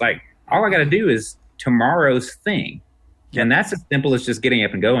was just like, all I got to do is tomorrow's thing. And that's as simple as just getting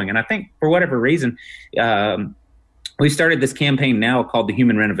up and going. And I think for whatever reason, we started this campaign now called the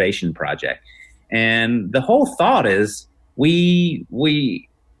Human Renovation Project. And the whole thought is we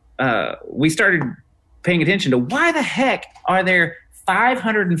started paying attention to why the heck are there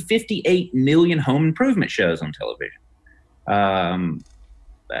 558 million home improvement shows on television? And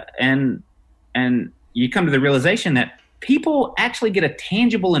you come to the realization that people actually get a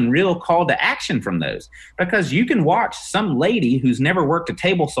tangible and real call to action from those, because you can watch some lady who's never worked a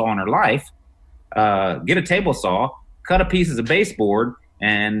table saw in her life get a table saw, cut a piece of the baseboard,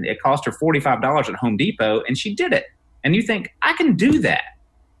 and it cost her $45 at Home Depot, and she did it. And you think, I can do that.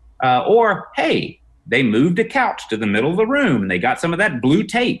 Or, hey, they moved a couch to the middle of the room, and they got some of that blue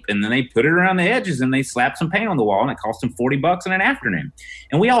tape, and then they put it around the edges, and they slapped some paint on the wall, and it cost them $40 in an afternoon.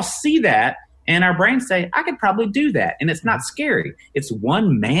 And we all see that, and our brains say, I could probably do that. And it's not scary. It's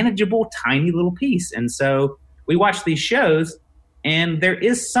one manageable, tiny little piece. And so we watch these shows, and there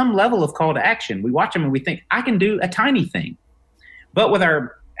is some level of call to action. We watch them, and we think, I can do a tiny thing. But with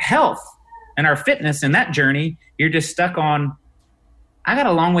our health and our fitness and that journey, you're just stuck on, I got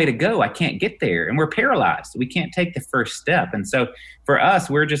a long way to go. I can't get there. And we're paralyzed. We can't take the first step. And so for us,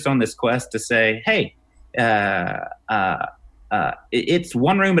 we're just on this quest to say, hey, it's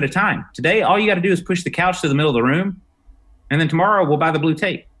one room at a time. Today, all you got to do is push the couch to the middle of the room. And then tomorrow we'll buy the blue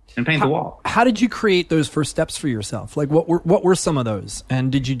tape and paint the wall. How did you create those first steps for yourself? Like what were some of those?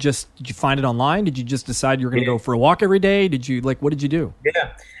 And did you find it online? Did you just decide you were going to go for a walk every day? What did you do?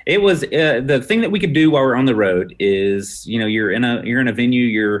 Yeah, it was the thing that we could do while we're on the road is, you're in a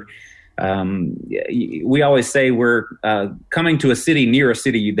venue, we always say we're coming to a city near a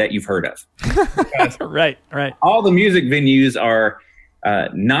city that you've heard of. Right. All the music venues are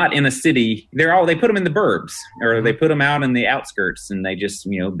not in a city. They put them in the burbs, or they put them out in the outskirts, and they just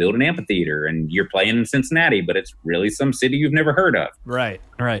build an amphitheater, and you're playing in Cincinnati, but it's really some city you've never heard of. Right.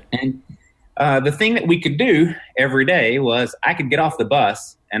 And the thing that we could do every day was I could get off the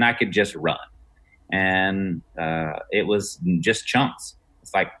bus and I could just run, and it was just chunks.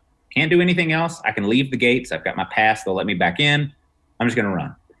 It's like, can't do anything else. I can leave the gates. I've got my pass. They'll let me back in. I'm just going to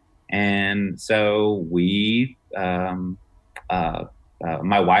run. And so we, my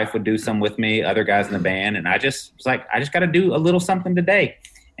wife would do some with me, other guys in the band. And I just was like, I just got to do a little something today.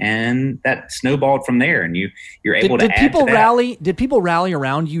 And that snowballed from there, and you're able to did add people to that. rally? Did people rally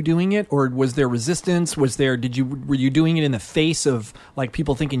around you doing it, or was there resistance? Were you doing it in the face of like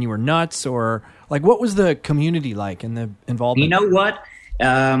people thinking you were nuts, or like what was the community like and the involvement? You know what?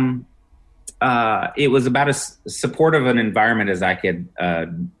 It was about as supportive an environment as I could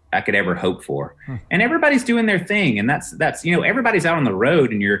ever hope for. And everybody's doing their thing, and that's everybody's out on the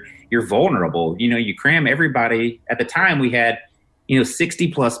road, and you're vulnerable. You cram everybody. At the time, we had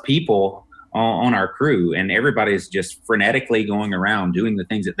 60 plus people on our crew, and everybody's just frenetically going around doing the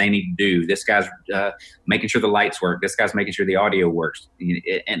things that they need to do. This guy's making sure the lights work. This guy's making sure the audio works,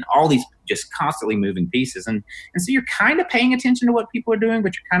 and all these just constantly moving pieces. And so you're kind of paying attention to what people are doing,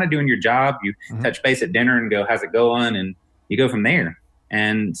 but you're kind of doing your job. You touch base at dinner and go, "How's it going?" And you go from there.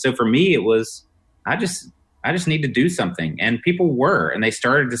 And so for me, it was, I just need to do something. And people were, and they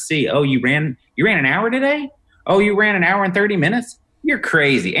started to see, "Oh, you ran an hour today? Oh, you ran an hour and 30 minutes? You're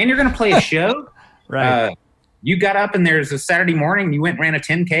crazy. And you're going to play a show?" Right. You got up and there's a Saturday morning, you went and ran a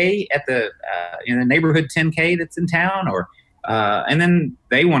 10K at the in the neighborhood 10K that's in town, or and then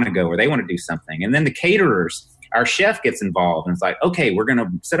they want to go, or they want to do something. And then the caterers, our chef gets involved, and it's like, "Okay, we're going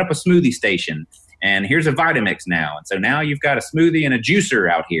to set up a smoothie station, and here's a Vitamix now. And so now you've got a smoothie and a juicer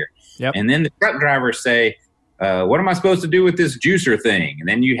out here." Yep. And then the truck drivers say, "What am I supposed to do with this juicer thing?" And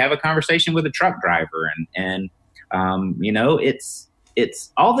then you have a conversation with the truck driver, and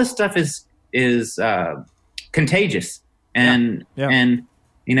it's all this stuff is contagious, and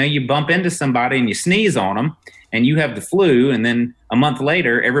you bump into somebody and you sneeze on them and you have the flu, and then a month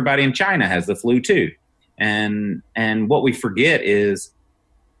later everybody in China has the flu too. And what we forget is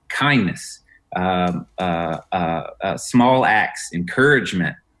kindness, small acts,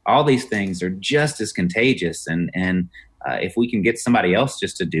 encouragement. All these things are just as contagious, and if we can get somebody else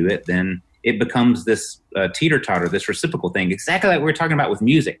just to do it, then it becomes this teeter-totter, this reciprocal thing, exactly like we were talking about with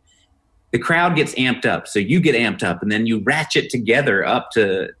music. The crowd gets amped up, so you get amped up, and then you ratchet together up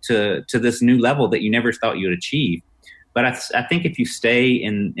to this new level that you never thought you would achieve. But I think if you stay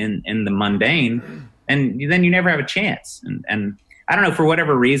in the mundane, and then you never have a chance. And I don't know, for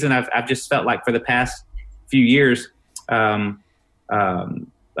whatever reason, I've just felt like for the past few years, my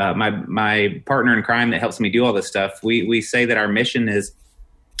partner in crime that helps me do all this stuff, we say that our mission is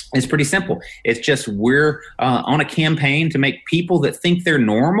pretty simple. It's just we're on a campaign to make people that think they're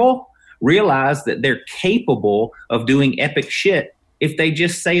normal realize that they're capable of doing epic shit if they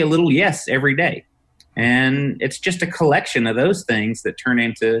just say a little yes every day. And it's just a collection of those things that turn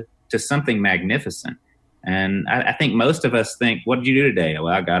into something magnificent. And I think most of us think, "What did you do today?" "Well,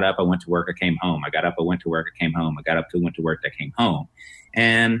 I got up, I went to work, I came home. I got up, I went to work, I came home. I got up, I went to work, I came home."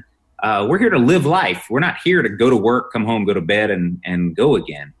 And we're here to live life. We're not here to go to work, come home, go to bed, and go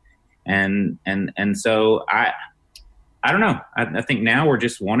again. And so I don't know. I think now we're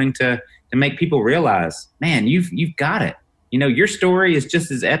just wanting to make people realize, man, you've got it. Your story is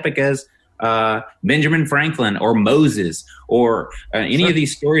just as epic as Benjamin Franklin or Moses or any of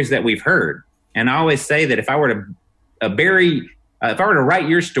these stories that we've heard. And I always say that if I were to write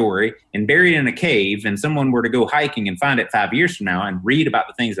your story and bury it in a cave, and someone were to go hiking and find it 5 years from now and read about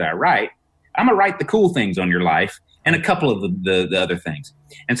the things that I write, I'm going to write the cool things on your life and a couple of the other things.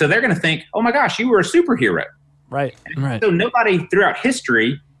 And so they're going to think, "Oh my gosh, you were a superhero." Right. So nobody throughout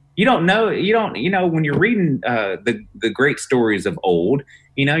history, you don't know, when you're reading the great stories of old,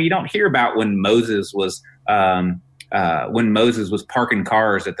 you don't hear about when Moses was parking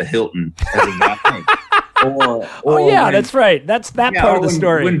cars at the Hilton. That's right. That's that part of the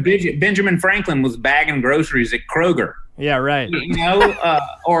story. When Benjamin Franklin was bagging groceries at Kroger. Yeah, right.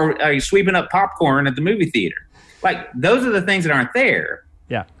 Or sweeping up popcorn at the movie theater. Like, those are the things that aren't there.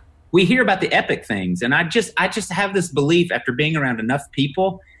 Yeah. We hear about the epic things, and I just have this belief after being around enough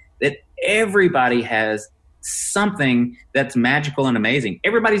people that everybody has something that's magical and amazing.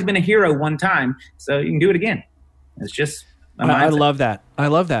 Everybody's been a hero one time, so you can do it again. It's just I love that.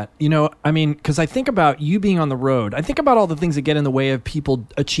 Because I think about you being on the road. I think about all the things that get in the way of people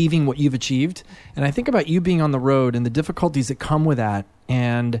achieving what you've achieved, and I think about you being on the road and the difficulties that come with that.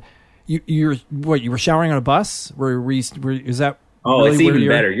 And you were showering on a bus? Is that? Oh, really, it's even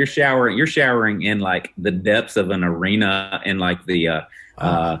better. You're showering in like the depths of an arena in like the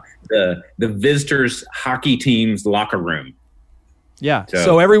visitors hockey team's locker room. Yeah.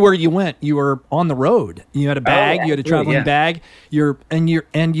 So everywhere you went, you were on the road. You had a bag. You had a traveling bag. You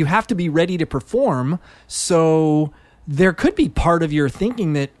have to be ready to perform. So there could be part of your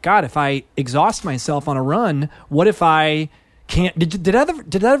thinking that, God, if I exhaust myself on a run, what if I can't? Did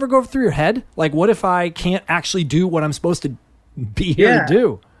that ever go through your head? Like, what if I can't actually do what I'm supposed to be here to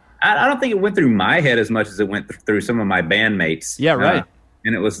do? I don't think it went through my head as much as it went through some of my bandmates. Yeah, right.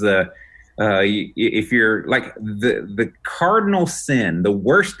 And it was if you're like the cardinal sin, the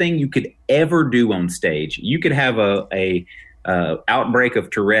worst thing you could ever do on stage, you could have a outbreak of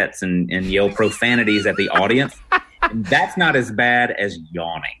Tourette's and yell profanities at the audience. And that's not as bad as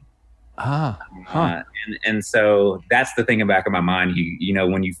yawning. And so that's the thing in the back of my mind. You know,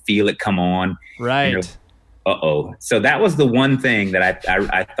 when you feel it come on, right. You know, so that was the one thing that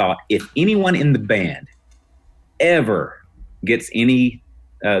I thought, if anyone in the band ever gets any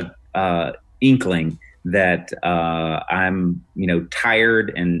inkling that I'm, you know,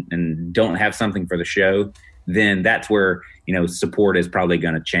 tired and don't have something for the show, then that's where, you know, support is probably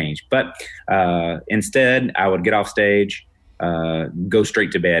going to change. But instead, I would get off stage, go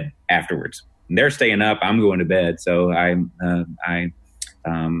straight to bed afterwards. They're staying up. I'm going to bed. So I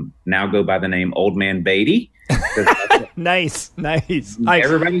now go by the name Old Man Beaty. Nice.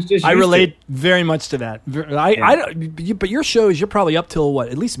 Everybody's just. I relate very much to that. But your shows, you're probably up till what?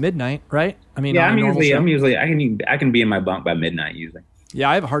 At least midnight, right? I mean, I'm usually I can be in my bunk by midnight usually. Yeah,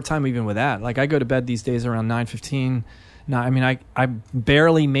 I have a hard time even with that. Like, I go to bed these days around 9:15. I mean, I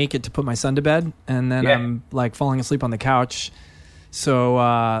barely make it to put my son to bed, and then I'm like falling asleep on the couch. So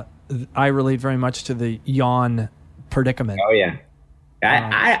I relate very much to the yawn predicament. Oh yeah.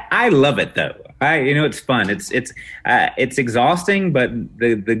 I love it though. It's fun. It's exhausting, but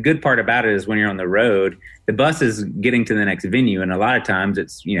the good part about it is when you're on the road, the bus is getting to the next venue, and a lot of times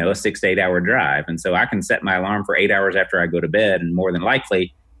it's, you know, a 6 to 8 hour drive, and so I can set my alarm for 8 hours after I go to bed, and more than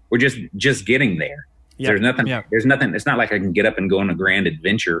likely we're just getting there. Yep. There's nothing. Yep. There's nothing. It's not like I can get up and go on a grand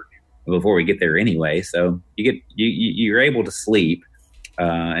adventure before we get there anyway. So you're able to sleep.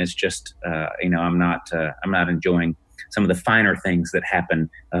 It's just I'm not enjoying some of the finer things that happen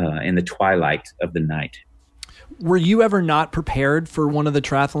in the twilight of the night. Were you ever not prepared for one of the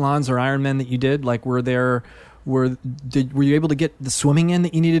triathlons or Ironman that you did? Like, were you able to get the swimming in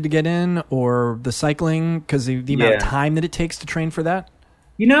that you needed to get in, or the cycling, because the amount of time that it takes to train for that?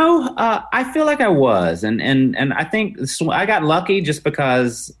 You know, I feel like I was, and I think I got lucky just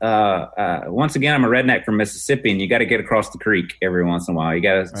because, once again, I'm a redneck from Mississippi, and you got to get across the creek every once in a while. You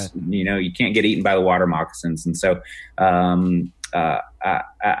got to, you can't get eaten by the water moccasins, and so I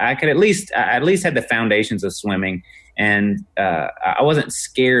could at least had the foundations of swimming, and I wasn't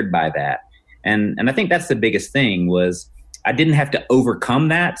scared by that, and I think that's the biggest thing was I didn't have to overcome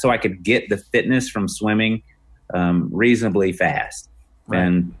that, so I could get the fitness from swimming reasonably fast. Right.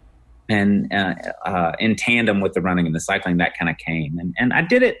 And in tandem with the running and the cycling, that kind of came. And I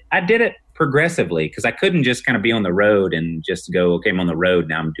did it progressively, because I couldn't just kind of be on the road and just go, okay, I'm on the road,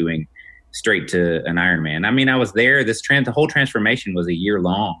 now I'm doing straight to an Ironman. I mean, I was there. The whole transformation was a year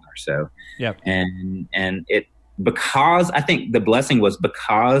long or so. Yep. And it, because I think the blessing was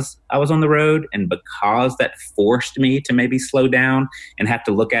because I was on the road, and because that forced me to maybe slow down and have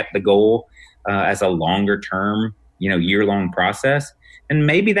to look at the goal as a longer term, year-long process. And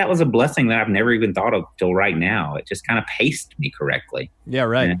maybe that was a blessing that I've never even thought of till right now. It just kind of paced me correctly. Yeah,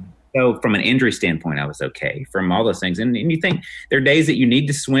 right. And so from an injury standpoint, I was okay from all those things. And you think there are days that you need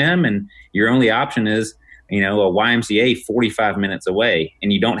to swim, and your only option is, a YMCA 45 minutes away,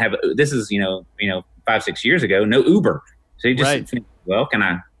 and you don't have, this is, 5-6 years ago, no Uber. So you just think, well, I'm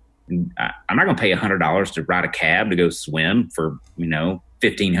not going to pay $100 to ride a cab to go swim for,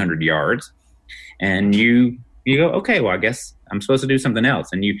 1,500 yards. And you go, okay, well, I guess I'm supposed to do something else.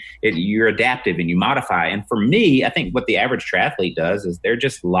 And you're adaptive and you modify. And for me, I think what the average triathlete does is they're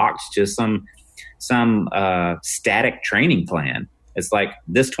just locked to some static training plan. It's like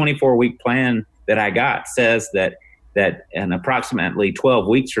this 24-week plan that I got says that in approximately 12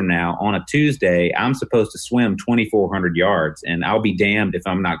 weeks from now on a Tuesday, I'm supposed to swim 2,400 yards, and I'll be damned if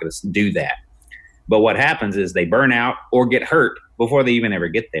I'm not going to do that. But what happens is they burn out or get hurt before they even ever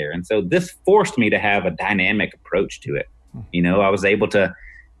get there. And so this forced me to have a dynamic approach to it. I was able to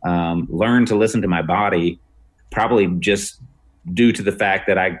learn to listen to my body, probably just due to the fact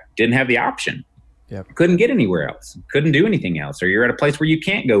that I didn't have the option. Yep. Couldn't get anywhere else. Couldn't do anything else. Or you're at a place where you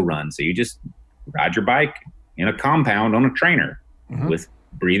can't go run. So you just ride your bike in a compound on a trainer with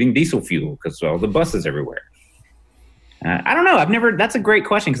breathing diesel fuel because all the buses everywhere. I don't know. That's a great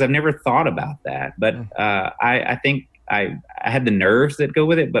question because I've never thought about that. But I think I had the nerves that go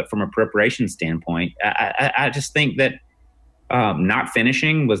with it. But from a preparation standpoint, I just think that not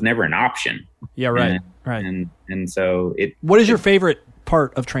finishing was never an option. Yeah, right. And so it. What is your favorite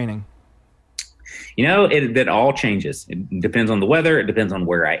part of training? That all changes. It depends on the weather. It depends on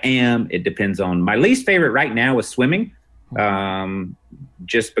where I am. It depends on my least favorite right now is swimming.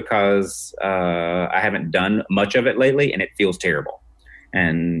 Just because I haven't done much of it lately and it feels terrible.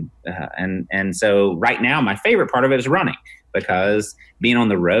 And so right now my favorite part of it is running. because being on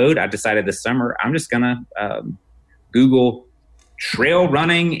the road, I decided this summer I'm just going to Google trail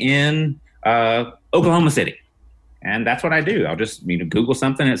running in Oklahoma City. And that's what I do. I'll just Google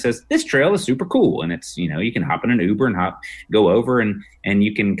something that says this trail is super cool, and it's you can hop in an Uber and go over, and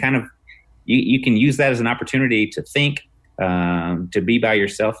you can kind of you can use that as an opportunity to think, to be by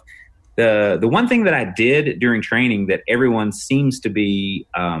yourself. The one thing that I did during training that everyone seems to be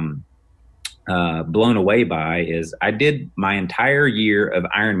blown away by is I did my entire year of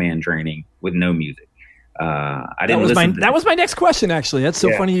Ironman training with no music. I didn't that was my next question, actually. That's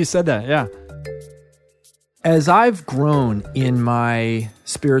so funny you said that. Yeah. As I've grown in my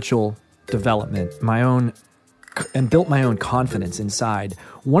spiritual development, and built my own confidence inside,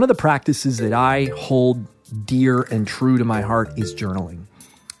 one of the practices that I hold dear and true to my heart is journaling.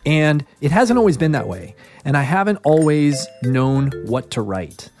 And it hasn't always been that way. And I haven't always known what to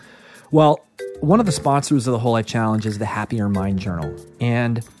write. Well, one of the sponsors of the Whole Life Challenge is the Happier Mind Journal.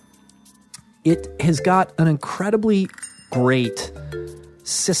 And it has got an incredibly great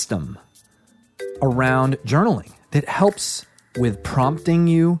system around journaling that helps with prompting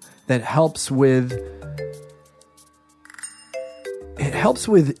you, that helps with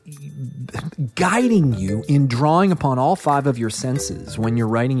guiding you in drawing upon all 5 of your senses when you're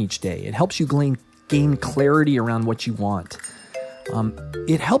writing each day. It helps you gain clarity around what you want.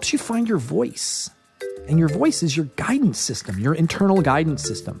 It helps you find your voice, and your voice is your guidance system, your internal guidance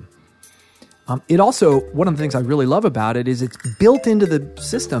system. It also, one of the things I really love about it is it's built into the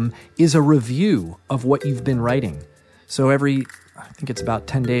system is a review of what you've been writing. So I think it's about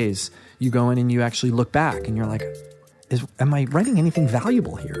 10 days, you go in and you actually look back and you're like, am I writing anything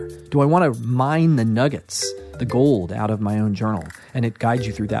valuable here? Do I want to mine the nuggets, the gold out of my own journal? And it guides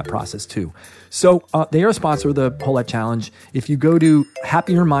you through that process too. So they are a sponsor of the Whole Life Challenge. If you go to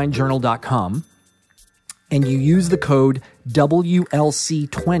happiermindjournal.com and you use the code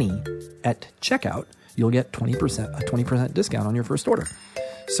WLC20 at checkout, you'll get a 20% discount on your first order.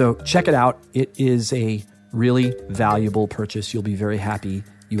 So check it out. It is a really valuable purchase. You'll be very happy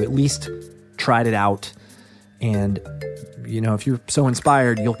you at least tried it out. And if you're so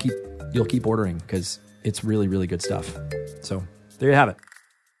inspired, you'll keep ordering because it's really, really good stuff. So there you have it.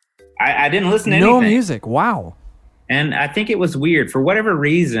 I didn't listen to anything. No music. Wow. And I think it was weird for whatever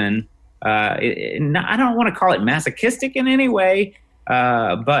reason. I don't want to call it masochistic in any way,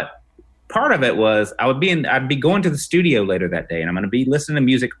 but part of it was I'd be going to the studio later that day, and I'm going to be listening to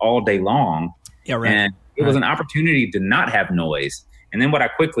music all day long. Yeah, right. And it was an opportunity to not have noise. And then what I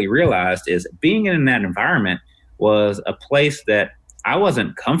quickly realized is being in that environment was a place that I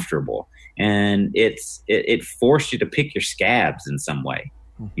wasn't comfortable, and it forced you to pick your scabs in some way.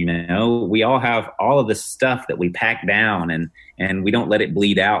 We all have all of this stuff that we pack down and we don't let it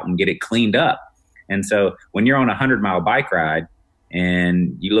bleed out and get it cleaned up. And so when you're on a 100-mile bike ride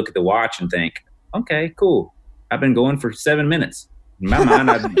and you look at the watch and think, okay, cool, I've been going for 7 minutes. In my mind,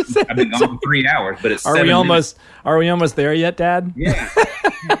 I've been gone for 3 hours, but it's 7 minutes. Are we almost there yet, Dad? Yeah.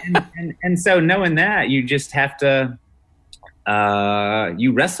 and so knowing that, you just have to,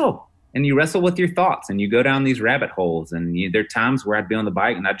 you wrestle. And you wrestle with your thoughts, and you go down these rabbit holes. And there are times where I'd be on the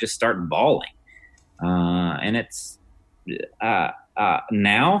bike and I'd just start bawling. And it's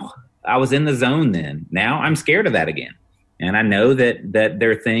now I was in the zone then. Now I'm scared of that again. And I know that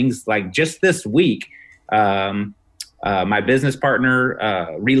there are things like just this week, my business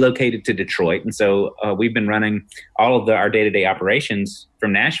partner relocated to Detroit. And so we've been running all of our day-to-day operations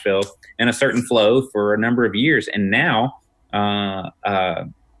from Nashville in a certain flow for a number of years. And now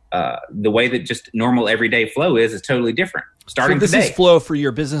the way that just normal everyday flow is totally different. Starting so this today. Is flow for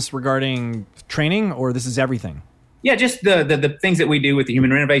your business regarding training, or this is everything? Yeah, just the things that we do with the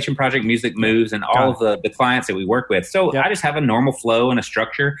Human Renovation Project, Music Moves, and all of the clients that we work with. So I just have a normal flow and a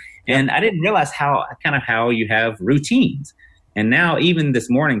structure, and I didn't realize how you have routines. And now even this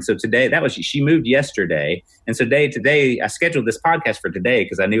morning, so today, she moved yesterday. And so today I scheduled this podcast for today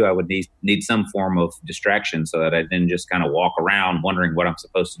because I knew I would need some form of distraction so that I didn't just kind of walk around wondering what I'm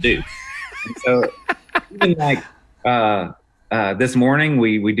supposed to do. And so even like this morning,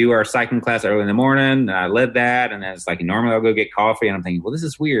 we do our cycling class early in the morning. And I led that, and it's like normally I'll go get coffee, and I'm thinking, well, this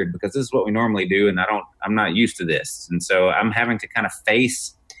is weird because this is what we normally do, and I'm not used to this. And so I'm having to kind of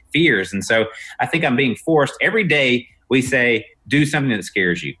face fears. And so I think I'm being forced every day. We say, do something that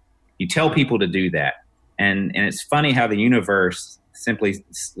scares you. You tell people to do that. And it's funny how the universe simply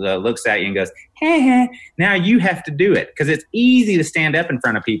looks at you and goes, hey, now you have to do it. Because it's easy to stand up in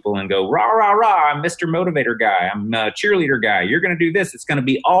front of people and go, rah, rah, rah, I'm Mr. Motivator guy. I'm a cheerleader guy. You're going to do this. It's going to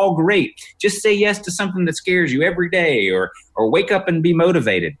be all great. Just say yes to something that scares you every day or wake up and be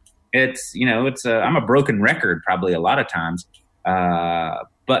motivated. I'm a broken record probably a lot of times.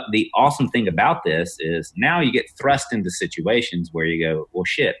 But the awesome thing about this is now you get thrust into situations where you go, well,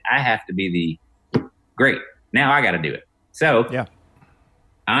 shit, I have to be great. Now I got to do it. So yeah.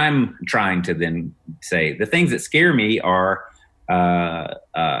 I'm trying to then say the things that scare me are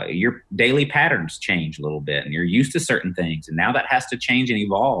your daily patterns change a little bit and you're used to certain things. And now that has to change and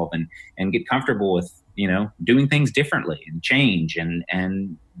evolve and get comfortable with, doing things differently and change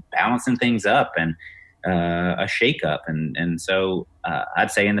and balancing things up and a shake up. And so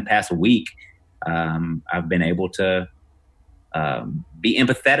I'd say in the past week, I've been able to be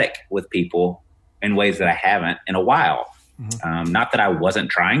empathetic with people in ways that I haven't in a while. Mm-hmm. Not that I wasn't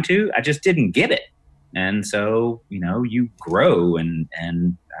trying to, I just didn't get it. And so, you grow and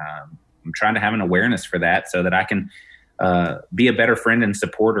I'm trying to have an awareness for that so that I can be a better friend and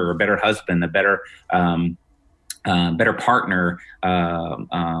supporter, a better husband, a better partner,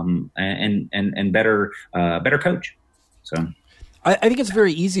 and better coach. So I think it's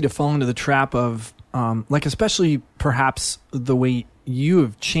very easy to fall into the trap of especially perhaps the way you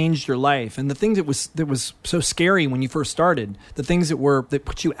have changed your life and the things that was so scary when you first started, the things that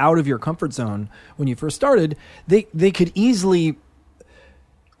put you out of your comfort zone when you first started, they could easily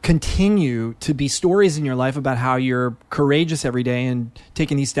continue to be stories in your life about how you're courageous every day and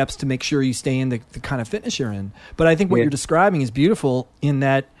taking these steps to make sure you stay in the kind of fitness you're in. But I think what you're describing is beautiful in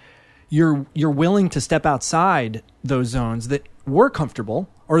that you're willing to step outside those zones that were comfortable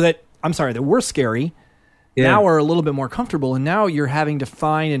that were scary. Now are a little bit more comfortable, and now you're having to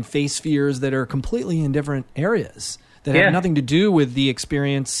find and face fears that are completely in different areas that have nothing to do with the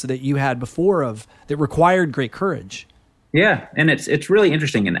experience that you had before that required great courage. Yeah, and it's really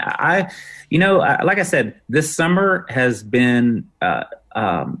interesting, and I like I said, this summer has been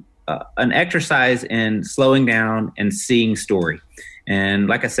an exercise in slowing down and seeing story. And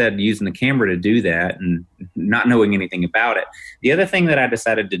like I said, using the camera to do that and not knowing anything about it. The other thing that I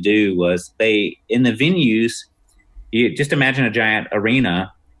decided to do was in the venues, you just imagine a giant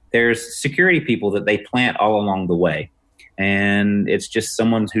arena. There's security people that they plant all along the way. And it's just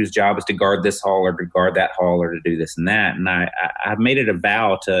someone whose job is to guard this hall or to guard that hall or to do this and that. And I've made it a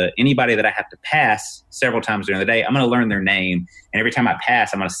vow to anybody that I have to pass several times during the day, I'm going to learn their name. And every time I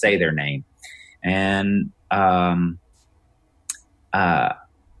pass, I'm going to say their name. And not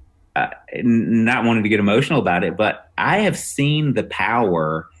wanting to get emotional about it, but I have seen the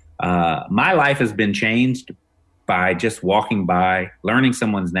power. My life has been changed by just walking by, learning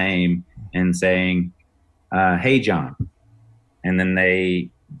someone's name and saying, hey, John. And then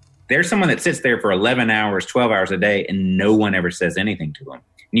there's someone that sits there for 11 hours, 12 hours a day, and no one ever says anything to them.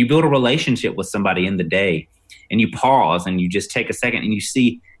 And you build a relationship with somebody in the day and you pause and you just take a second and you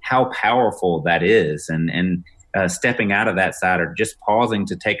see how powerful that is. And stepping out of that side or just pausing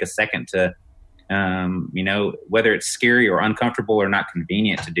to take a second to, whether it's scary or uncomfortable or not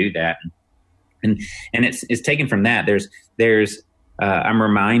convenient to do that. And it's taken from that. I'm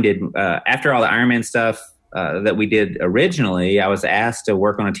reminded after all the Ironman stuff that we did originally, I was asked to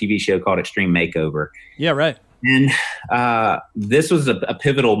work on a TV show called Extreme Makeover. Yeah, right. And this was a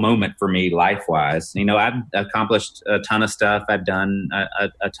pivotal moment for me life-wise. I've accomplished a ton of stuff. I've done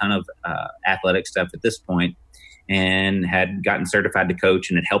a ton of athletic stuff at this point and had gotten certified to coach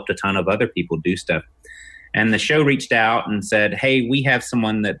and had helped a ton of other people do stuff. And the show reached out and said, hey, we have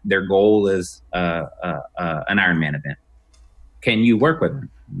someone that their goal is an Ironman event. Can you work with them?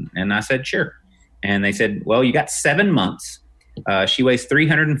 And I said, sure. And they said, well, you got 7 months. She weighs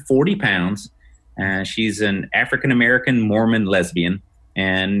 340 pounds. She's an African-American Mormon lesbian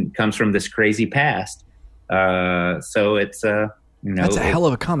and comes from this crazy past. So it's, that's a hell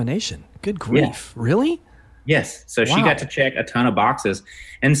of a combination. Good grief. Yeah. Really? Yes. So she got to check a ton of boxes.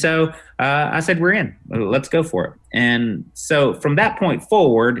 And so I said, we're in. Let's go for it. And so from that point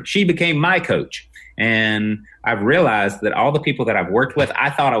forward, she became my coach. And I've realized that all the people that I've worked with, I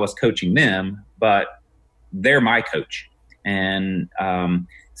thought I was coaching them, but they're my coach. And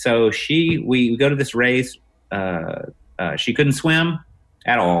so we go to this race. She couldn't swim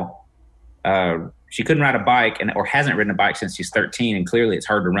at all. She couldn't ride a bike or hasn't ridden a bike since she's 13. And clearly it's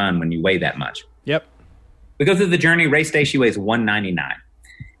hard to run when you weigh that much. Yep. We go through the journey. Race day, she weighs 199.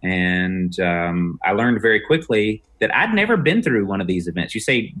 And I learned very quickly that I'd never been through one of these events. You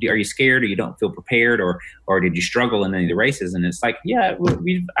say, are you scared or you don't feel prepared or did you struggle in any of the races? And it's like, yeah,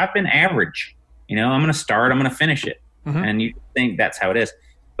 I've been average. I'm going to start, I'm going to finish it. Mm-hmm. And you think that's how it is.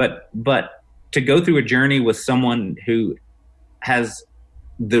 But to go through a journey with someone who has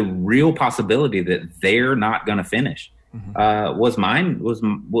the real possibility that they're not going to finish was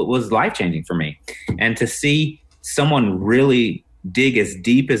life-changing for me. And to see someone really dig as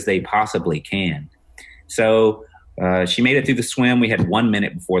deep as they possibly can. So she made it through the swim. We had 1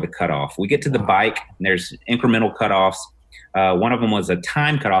 minute before the cutoff. We get to the bike, and there's incremental cutoffs. One of them was a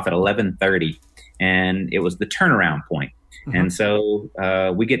time cutoff at 11:30, and it was the turnaround point. Mm-hmm. And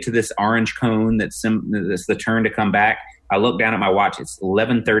so we get to this orange cone that's the turn to come back. I look down at my watch. It's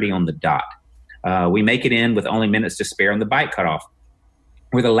 11:30 on the dot. We make it in with only minutes to spare on the bike cutoff.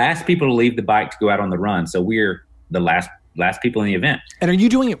 We're the last people to leave the bike to go out on the run, so we're the last people in the event. And are you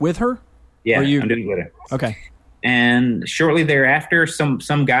doing it with her? Yeah, I'm doing it with her. Okay. And shortly thereafter,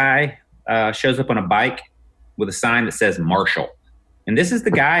 some guy shows up on a bike with a sign that says Marshall. And this is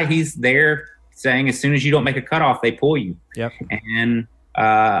the guy, he's there saying as soon as you don't make a cutoff, they pull you. Yep. And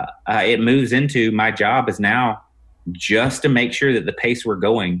it moves into my job is now just to make sure that the pace we're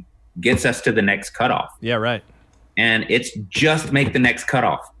going gets us to the next cutoff. Yeah, right. And it's just make the next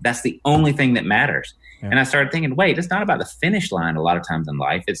cutoff. That's the only thing that matters. Yeah. And I started thinking, wait, it's not about the finish line a lot of times in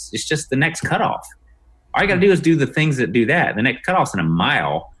life. It's just the next cutoff. All you got to do is do the things that do that. The next cutoff's in a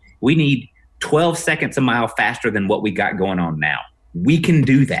mile. We need 12 seconds a mile faster than what we got going on now. We can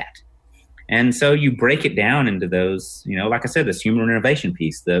do that. And so you break it down into those, like I said, this human innovation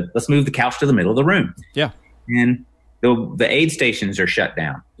piece. Let's move the couch to the middle of the room. Yeah. And the aid stations are shut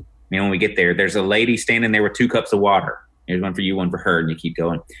down. When we get there, there's a lady standing there with 2 cups of water. Here's one for you, one for her, and you keep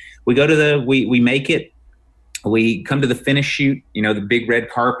going. We go to we make it. We come to the finish chute, the big red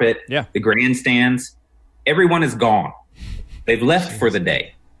carpet, the grandstands. Everyone is gone. They've left for the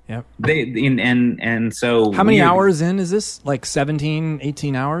day. Yep. And so how many hours in is this? Like 17,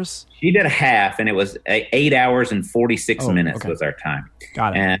 18 hours? She did a half, and it was 8 hours and 46 minutes was our time.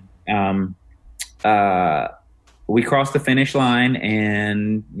 Got it. And we crossed the finish line,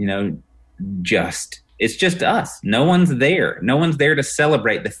 and it's just us. No one's there. No one's there to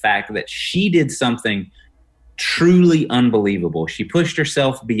celebrate the fact that she did something truly unbelievable. She pushed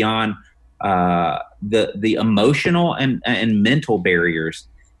herself beyond the emotional and mental barriers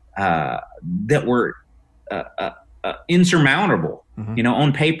that were insurmountable,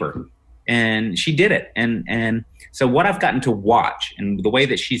 on paper. And she did it. And so what I've gotten to watch, and the way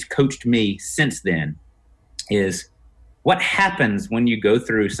that she's coached me since then, is what happens when you go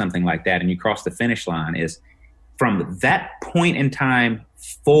through something like that and you cross the finish line is from that point in time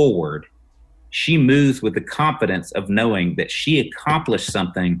forward, she moves with the confidence of knowing that she accomplished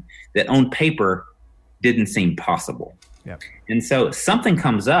something that on paper didn't seem possible. Yep. And so something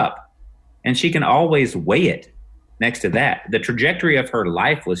comes up and she can always weigh it next to that. The trajectory of her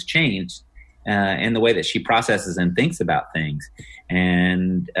life was changed in the way that she processes and thinks about things.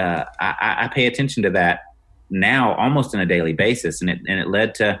 And I pay attention to that now almost on a daily basis. And it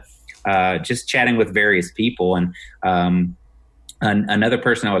led to just chatting with various people. And another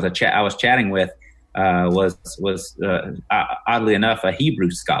person I was chatting with was oddly enough a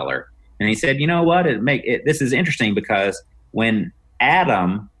Hebrew scholar, and he said, "You know what? This is interesting because when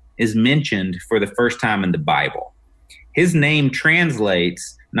Adam is mentioned for the first time in the Bible, his name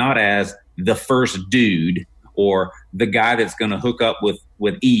translates not as the first dude or the guy that's going to hook up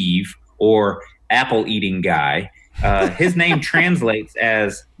with Eve or apple eating guy. His name translates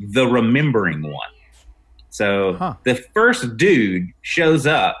as the remembering one." So the first dude shows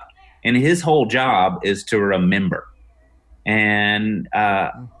up, and his whole job is to remember. And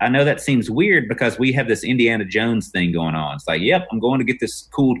I know that seems weird because we have this Indiana Jones thing going on. It's like, yep, I'm going to get this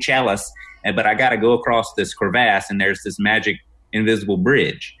cool chalice, but I got to go across this crevasse, and there's this magic invisible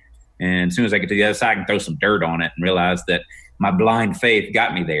bridge. And as soon as I get to the other side, I can throw some dirt on it and realize that my blind faith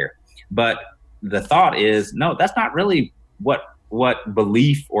got me there. But the thought is, no, that's not really what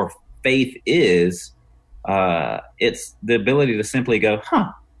belief or faith is. It's the ability to simply go,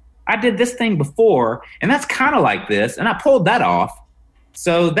 I did this thing before, and that's kind of like this, and I pulled that off.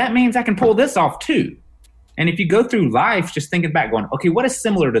 So that means I can pull this off too. And if you go through life just thinking back, going, okay, what is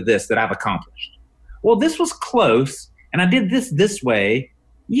similar to this that I've accomplished? Well, this was close, and I did this way.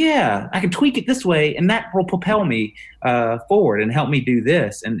 Yeah, I can tweak it this way, and that will propel me forward and help me do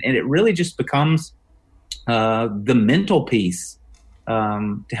this. And it really just becomes the mental piece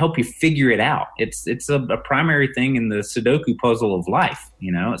to help you figure it out. It's a primary thing in the Sudoku puzzle of life.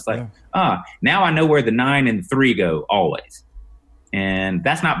 It's like, now I know where the 9 and 3 go always. And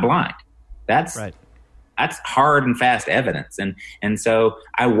that's not blind. That's right. That's hard and fast evidence. And so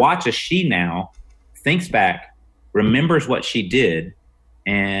I watch as she now thinks back, remembers what she did,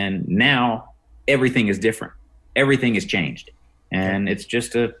 and now everything is different. Everything has changed. And it's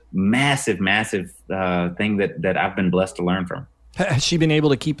just a massive, massive thing that I've been blessed to learn from. Has she been able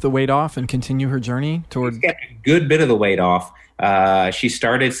to keep the weight off and continue her journey toward? She's kept a good bit of the weight off. She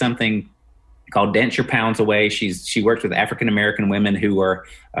started something called Dance Your Pounds Away. She works with African American women who are,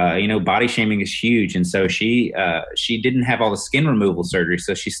 body shaming is huge, and so she didn't have all the skin removal surgery,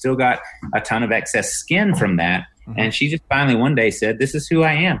 so she still got a ton of excess skin from that, and she just finally one day said, "This is who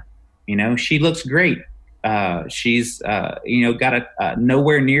I am." She looks great. She's got a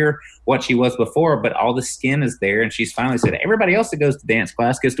nowhere near what she was before, but all the skin is there, and she's finally said, "Everybody else that goes to dance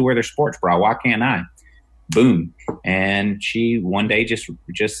class gets to wear their sports bra. Why can't I?" Boom. And she one day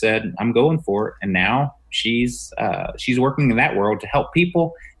just said, "I'm going for it." And now she's working in that world to help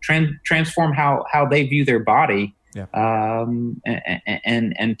people transform how they view their body, and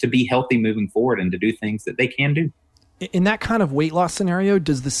to be healthy moving forward and to do things that they can do. In that kind of weight loss scenario,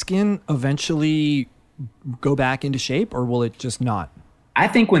 does the skin eventually go back into shape, or will it just not? I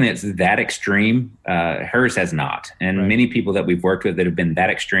think when it's that extreme, hers has not. And many people that we've worked with that have been that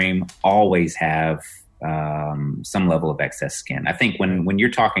extreme always have some level of excess skin. I think when you're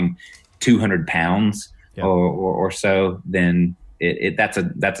talking 200 pounds or so, then that's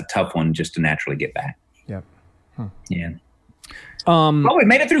a tough one just to naturally get back. Yep. Yeah. We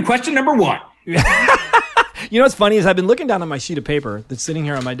made it through question number 1. What's funny is I've been looking down on my sheet of paper that's sitting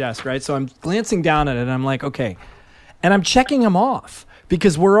here on my desk, right? So I'm glancing down at it and I'm like, okay. And I'm checking them off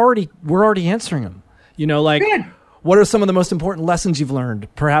because we're already answering them. Good. What are some of the most important lessons you've learned,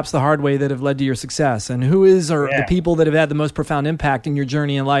 perhaps the hard way, that have led to your success? And who are the people that have had the most profound impact in your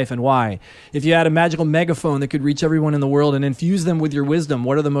journey in life, and why? If you had a magical megaphone that could reach everyone in the world and infuse them with your wisdom,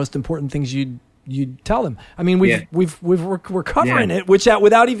 what are the most important things you'd tell them? I mean, we're covering it,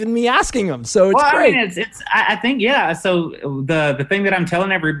 without even me asking them. So it's great. I mean, I think, yeah. So the thing that I'm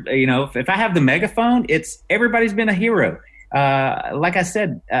telling if I have the megaphone, it's everybody's been a hero. Like I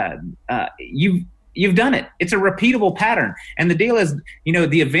said, You've done it. It's a repeatable pattern. And the deal is,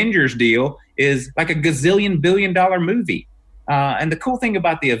 the Avengers deal is like a gazillion billion-dollar movie. And the cool thing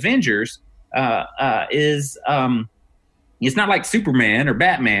about the Avengers is it's not like Superman or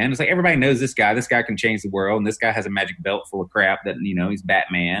Batman. It's like everybody knows this guy. This guy can change the world, and this guy has a magic belt full of crap that, he's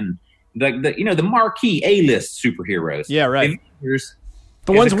Batman. Like the marquee A-list superheroes. Yeah, right. The Avengers,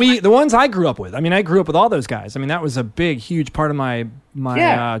 the ones I grew up with. I mean, I grew up with all those guys. I mean, that was a big, huge part of my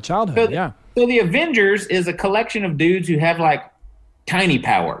childhood. So the Avengers is a collection of dudes who have like tiny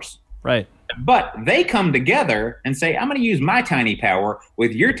powers. Right. But they come together and say, "I'm going to use my tiny power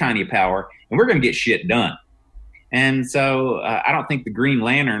with your tiny power, and we're going to get shit done." And so I don't think the Green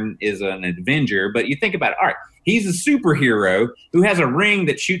Lantern is an Avenger, but you think about it. All right, he's a superhero who has a ring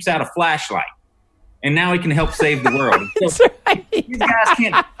that shoots out a flashlight. And now he can help save the world. So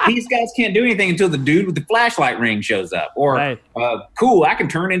these guys can't do anything until the dude with the flashlight ring shows up. Or, cool, I can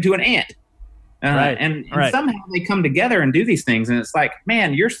turn into an ant. And somehow they come together and do these things. And it's like,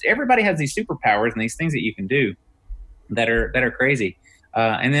 man, everybody has these superpowers and these things that you can do that are crazy.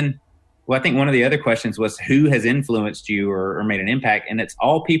 And then, I think one of the other questions was who has influenced you or made an impact. And it's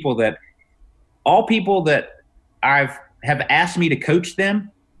all people that have asked me to coach them,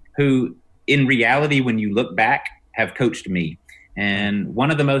 who in reality, when you look back, have coached me. And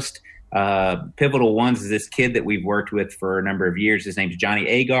one of the most pivotal ones is this kid that we've worked with for a number of years. His name's Johnny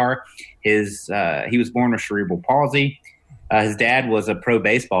Agar. He was born with cerebral palsy. His dad was a pro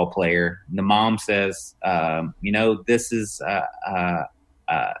baseball player. The mom says, this is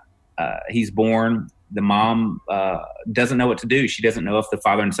he's born. The mom doesn't know what to do. She doesn't know if the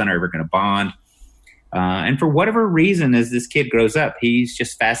father and son are ever going to bond. And for whatever reason, as this kid grows up, he's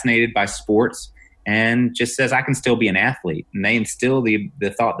just fascinated by sports and just says, I can still be an athlete. And they instill the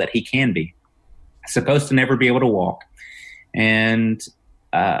thought that he can be. Supposed to never be able to walk. And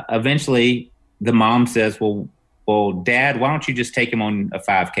eventually the mom says, well, Dad, why don't you just take him on a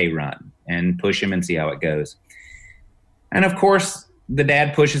 5K run and push him and see how it goes? And of course, the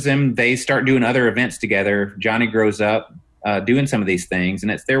dad pushes him. They start doing other events together. Johnny grows up doing some of these things,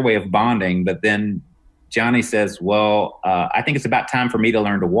 and it's their way of bonding. But then Johnny says, I think it's about time for me to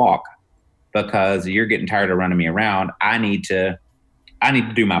learn to walk because you're getting tired of running me around. I need to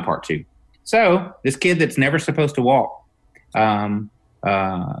do my part too. So this kid that's never supposed to walk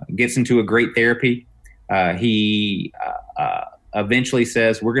gets into a great therapy. He eventually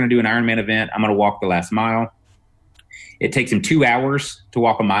says, we're going to do an Ironman event. I'm going to walk the last mile. It takes him 2 hours to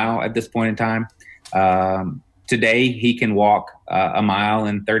walk a mile at this point in time. Today, he can walk a mile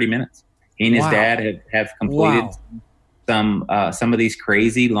in 30 minminutes. He and his dad have completed some of these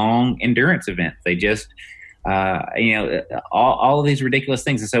crazy long endurance events. They just, all of these ridiculous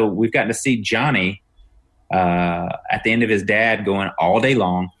things. And so we've gotten to see Johnny at the end of his dad going all day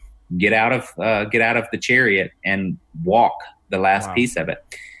long, get out of the chariot and walk the last piece of it.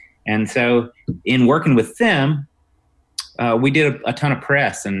 And so in working with them, we did a ton of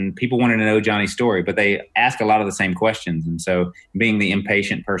press and people wanted to know Johnny's story, but they asked a lot of the same questions. And so being the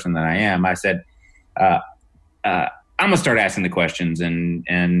impatient person that I am, I said, I'm gonna start asking the questions,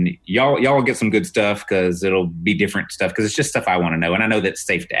 and y'all will get some good stuff because it'll be different stuff because it's just stuff I want to know, and I know that it's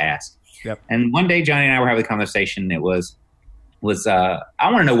safe to ask. Yep. And one day Johnny and I were having a conversation. It was I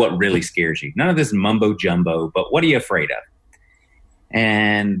want to know what really scares you. None of this mumbo jumbo, but what are you afraid of?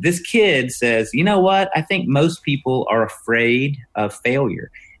 And this kid says, you know what? I think most people are afraid of failure,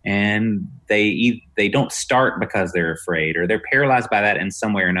 and they don't start because they're afraid or they're paralyzed by that in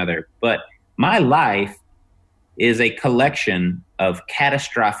some way or another. But my life is a collection of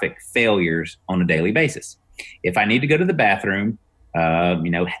catastrophic failures on a daily basis. If I need to go to the bathroom,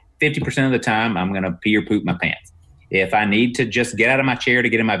 50% of the time I'm going to pee or poop my pants. If I need to just get out of my chair to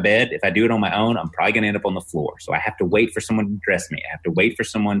get in my bed, if I do it on my own, I'm probably going to end up on the floor. So I have to wait for someone to dress me. I have to wait for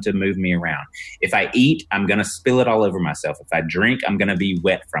someone to move me around. If I eat, I'm going to spill it all over myself. If I drink, I'm going to be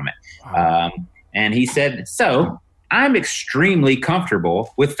wet from it. Wow. And he said, so I'm extremely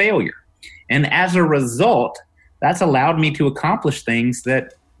comfortable with failure. And as a result, that's allowed me to accomplish things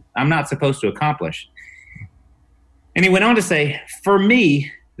that I'm not supposed to accomplish. And he went on to say, for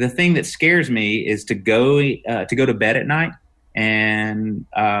me, the thing that scares me is to go to bed at night and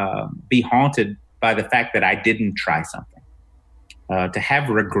be haunted by the fact that I didn't try something. To have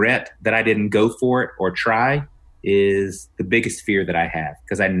regret that I didn't go for it or try is the biggest fear that I have,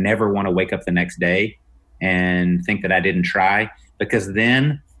 because I never want to wake up the next day and think that I didn't try, because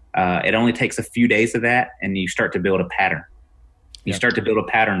then it only takes a few days of that and you start to build a pattern. You start to build a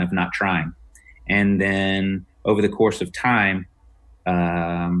pattern of not trying. And then over the course of time,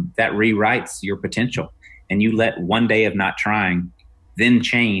 that rewrites your potential, and you let one day of not trying then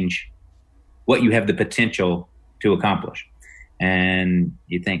change what you have the potential to accomplish. And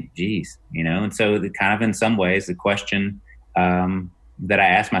you think, geez, and so the kind of in some ways, the question that I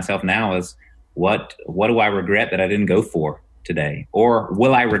ask myself now is, what do I regret that I didn't go for today? Or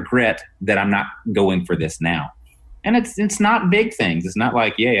will I regret that I'm not going for this now? And it's not big things. It's not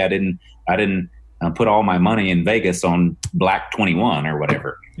like, I didn't put all my money in Vegas on Black 21 or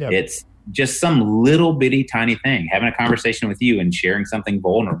whatever. Yep. It's just some little bitty tiny thing, having a conversation with you and sharing something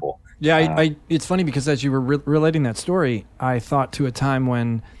vulnerable. Yeah, it's funny because as you were relating that story, I thought to a time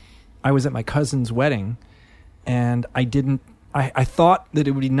when I was at my cousin's wedding, and I thought that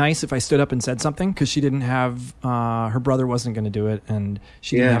it would be nice if I stood up and said something, because she didn't have, her brother wasn't going to do it, and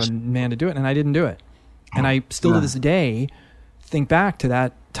she didn't have a man to do it, and I didn't do it. And I still to this day think back to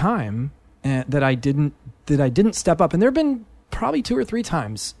that time that I didn't step up. And there have been probably 2 or 3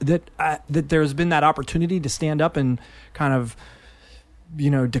 times that there's been that opportunity to stand up and kind of,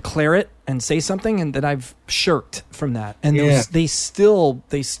 declare it and say something, and that I've shirked from that. And they still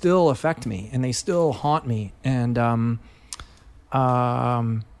affect me, and they still haunt me. And I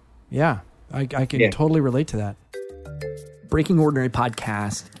can totally relate to that. Breaking Ordinary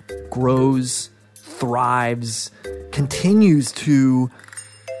podcast grows, thrives, continues to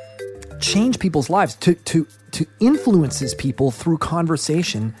change people's lives, to influences people through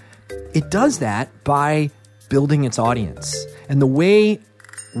conversation. It does that by building its audience. And the way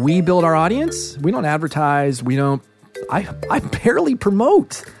we build our audience, we don't advertise, I barely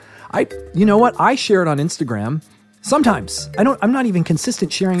promote. You know what? I share it on Instagram. Sometimes I'm not even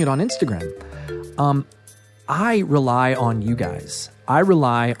consistent sharing it on Instagram. I rely on you guys. I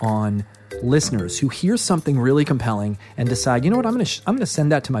rely on listeners who hear something really compelling and decide, I'm going to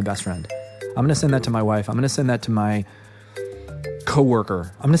send that to my best friend. I'm going to send that to my wife. I'm going to send that to my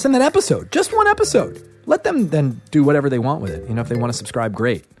coworker. I'm going to send that episode, just one episode. Let them then do whatever they want with it. If they want to subscribe,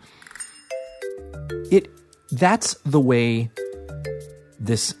 great. That's the way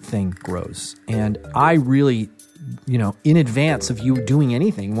this thing grows. And I really, in advance of you doing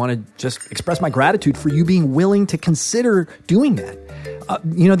anything, want to just express my gratitude for you being willing to consider doing that.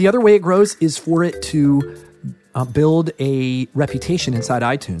 The other way it grows is for it to build a reputation inside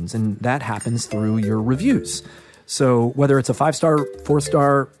iTunes, and that happens through your reviews. So whether it's a 5-star,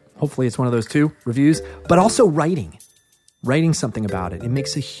 4-star, hopefully it's one of those 2 reviews, but also writing something about it. It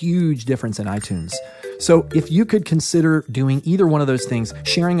makes a huge difference in iTunes. So if you could consider doing either one of those things,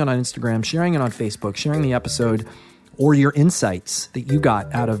 sharing it on Instagram, sharing it on Facebook, sharing the episode, or your insights that you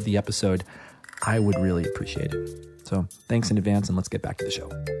got out of the episode, I would really appreciate it. So thanks in advance, and let's get back to the show.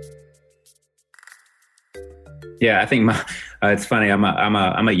 Yeah, I think it's funny. I'm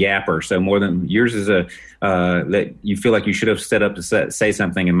a yapper, so more than yours is that you feel like you should have set up to say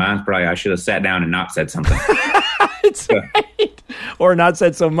something, and mine's probably I should have sat down and not said something. It's right. Or not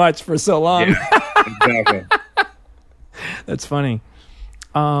said so much for so long. Yeah, exactly. That's funny.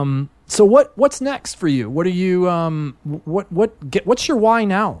 So what's next for you? What are you what's your why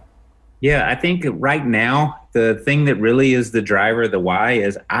now? Yeah, I think right now the thing that really is the driver, the why,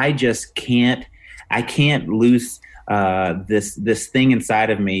 is I can't lose this thing inside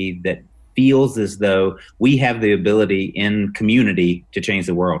of me that feels as though we have the ability in community to change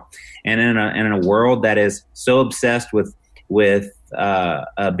the world. And in a world that is so obsessed with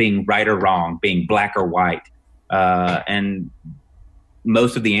being right or wrong, being black or white, and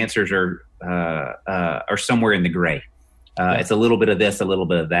most of the answers are somewhere in the gray. It's a little bit of this, a little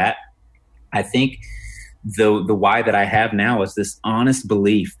bit of that. I think the why that I have now is this honest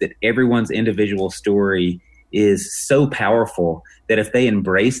belief that everyone's individual story is so powerful that if they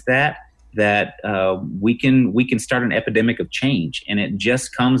embrace that we can start an epidemic of change. And it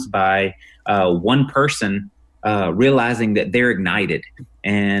just comes by one person realizing that they're ignited,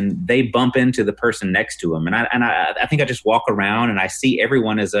 and they bump into the person next to them. And I think I just walk around and I see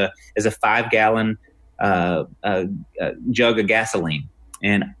everyone as a 5-gallon jug of gasoline.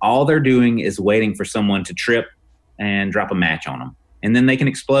 And all they're doing is waiting for someone to trip and drop a match on them. And then they can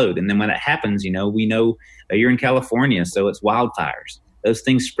explode. And then when that happens, we know you're in California, so it's wildfires. Those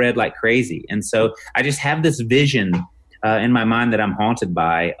things spread like crazy. And so I just have this vision in my mind that I'm haunted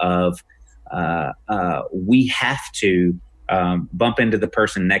by of we have to bump into the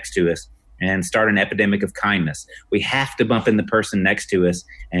person next to us and start an epidemic of kindness. We have to bump into the person next to us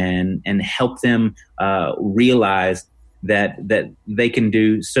and help them realize that they can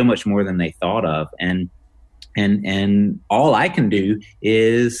do so much more than they thought of. And all I can do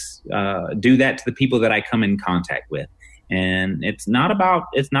is do that to the people that I come in contact with. And it's not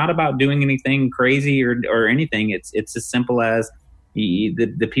about doing anything crazy or anything. It's as simple as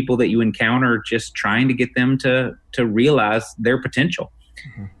the people that you encounter, just trying to get them to realize their potential.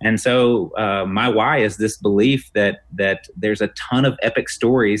 Mm-hmm. And so my why is this belief that there's a ton of epic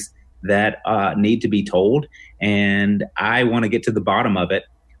stories that need to be told, and I want to get to the bottom of it,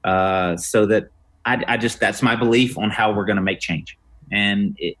 so that I just, that's my belief on how we're going to make change.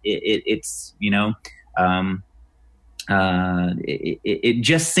 And it's it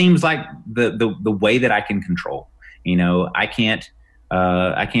just seems like the way that I can control. I can't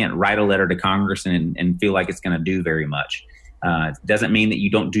write a letter to Congress and feel like it's going to do very much. It doesn't mean that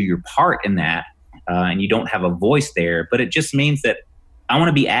you don't do your part in that, and you don't have a voice there, but it just means that I want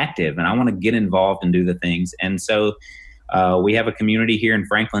to be active and I want to get involved and do the things. And so we have a community here in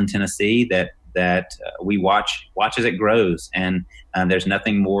Franklin, Tennessee that we watch as it grows. And there's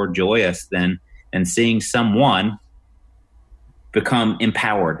nothing more joyous than seeing someone become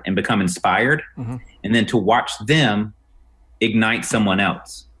empowered and become inspired, mm-hmm. and then to watch them ignite someone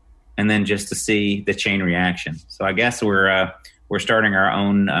else, and then just to see the chain reaction. So I guess we're starting our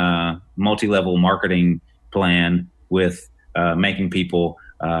own multi-level marketing plan with making people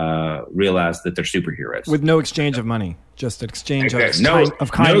realize that they're superheroes with no exchange of money, just exchange of kindness. No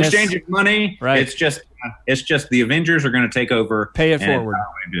exchange of money. Right. It's just the Avengers are going to take over. Pay it forward.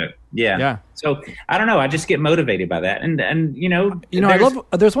 Yeah. So I don't know. I just get motivated by that, and I love.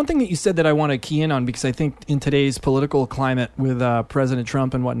 There's one thing that you said that I want to key in on, because I think in today's political climate with President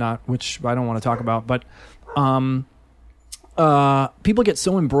Trump and whatnot, which I don't want to talk about, but people get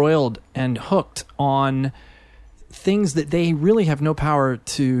so embroiled and hooked on things that they really have no power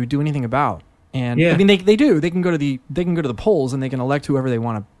to do anything about. And I mean, they do. They can go to the polls and they can elect whoever they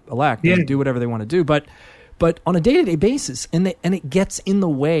want to elect and do whatever they want to do. But on a day-to-day basis, and it gets in the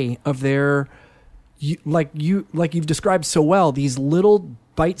way of their, like you've described so well, these little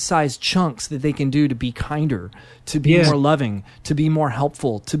bite-sized chunks that they can do to be kinder, to be more loving, to be more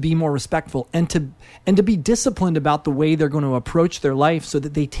helpful, to be more respectful, and to be disciplined about the way they're going to approach their life so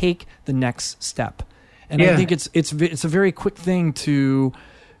that they take the next step. And I think it's a very quick thing to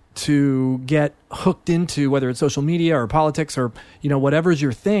get hooked into, whether it's social media or politics or whatever's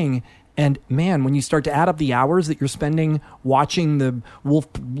your thing. And man, when you start to add up the hours that you're spending watching the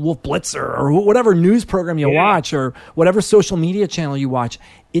Wolf Blitzer or whatever news program you watch or whatever social media channel you watch,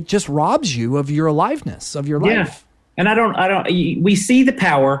 it just robs you of your aliveness, of your life. And we see the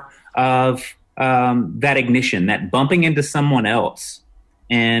power of that ignition, that bumping into someone else,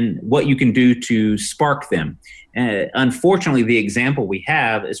 and what you can do to spark them. Unfortunately, the example we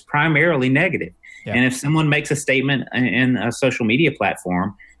have is primarily negative. Yeah. And if someone makes a statement in a social media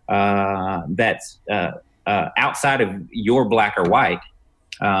platform that's outside of your black or white,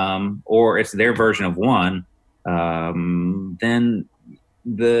 or it's their version of one, then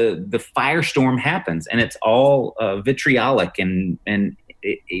the firestorm happens, and it's all vitriolic and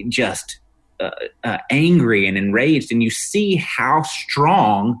it just angry and enraged. And you see how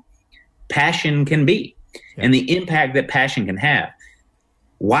strong passion can be and the impact that passion can have.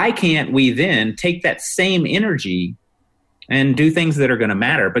 why can't we then take that same energy and do things that are going to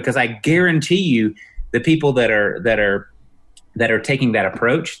matter? Because I guarantee you, the people that are taking that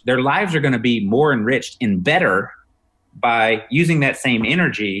approach, their lives are going to be more enriched and better by using that same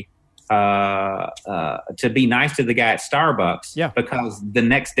energy to be nice to the guy at Starbucks. Yeah. Because the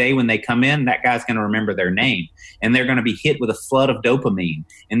next day when they come in, that guy's going to remember their name, and they're going to be hit with a flood of dopamine,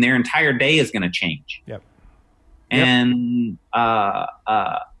 and their entire day is going to change. Yep. And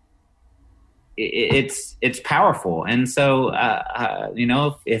it's powerful. And so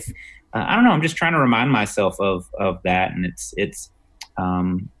if I don't know, I'm just trying to remind myself of that, and it's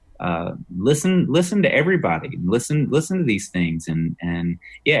listen to everybody, listen to these things, and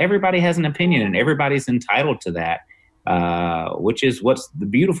yeah, everybody has an opinion, and everybody's entitled to that, which is what's the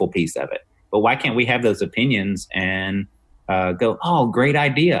beautiful piece of it. But why can't we have those opinions and go, oh, great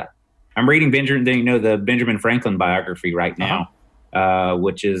idea? I'm reading the Benjamin Franklin biography right now,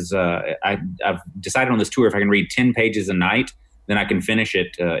 which is I've decided on this tour, if I can read 10 pages a night, then I can finish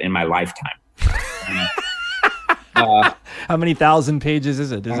it in my lifetime. How many thousand pages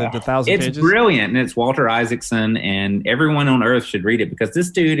is it? Is it 1,000 pages? It's brilliant, and it's Walter Isaacson, and everyone on earth should read it, because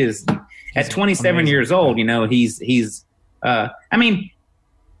this dude is at 27 amazing. Years old. He's I mean,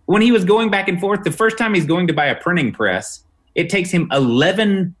 when he was going back and forth, the first time he's going to buy a printing press, it takes him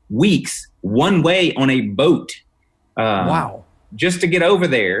 11 weeks one way on a boat. Wow. Just to get over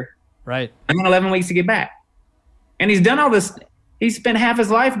there. Right. And then 11 weeks to get back. And he's done all this. He's spent half his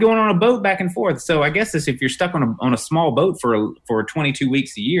life going on a boat back and forth. So I guess if you're stuck on a small boat for 22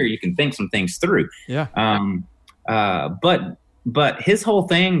 weeks a year, you can think some things through. Yeah. But his whole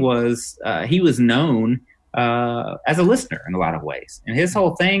thing was he was known as a listener in a lot of ways. And his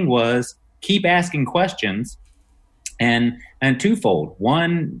whole thing was keep asking questions. And twofold.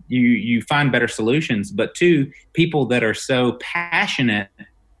 One, you find better solutions, but two, people that are so passionate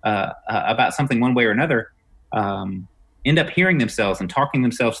about something one way or another end up hearing themselves and talking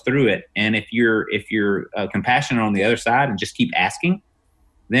themselves through it. And if you're compassionate on the other side and just keep asking,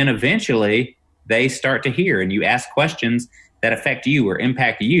 then eventually they start to hear, and you ask questions that affect you or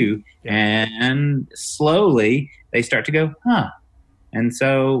impact you, and slowly they start to go, huh. And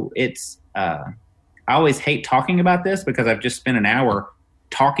so it's I always hate talking about this because I've just spent an hour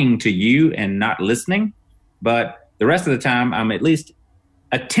talking to you and not listening. But the rest of the time, I'm at least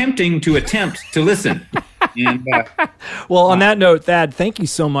attempting to listen. And, well, on that note, Thad, thank you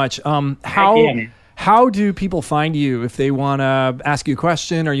so much. How do people find you if they want to ask you a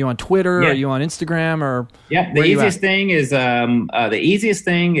question? Are you on Twitter? Are you on Instagram? Or the easiest thing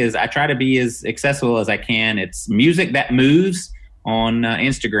is I try to be as accessible as I can. It's Music That Moves on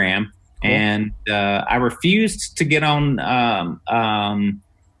Instagram. Cool. And I refused to get on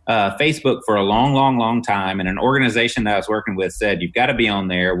Facebook for a long time. And an organization that I was working with said, you've got to be on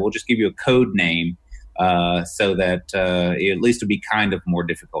there. We'll just give you a code name so that it at least would be kind of more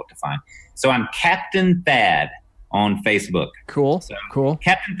difficult to find. So I'm Captain Thad on Facebook. Cool. Cool.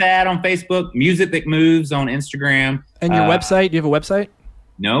 Captain Thad on Facebook, Music That Moves on Instagram. And your website? Do you have a website?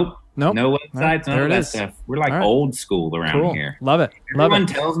 Nope. No websites, none of that stuff. We're like old school around here. Love it. Everyone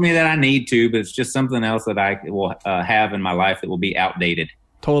tells me that I need to, but it's just something else that I will have in my life that will be outdated.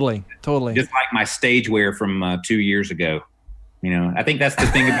 Totally. Just like my stage wear from 2 years ago. I think that's the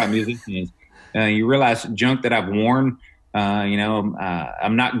thing about music is you realize junk that I've worn.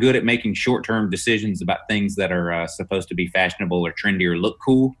 I'm not good at making short-term decisions about things that are supposed to be fashionable or trendy or look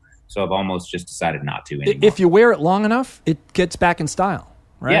cool. So I've almost just decided not to anymore. If you wear it long enough, it gets back in style.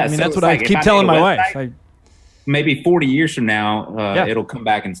 Right? Yeah, I mean, that's what I keep telling my wife. Maybe 40 years from now, it'll come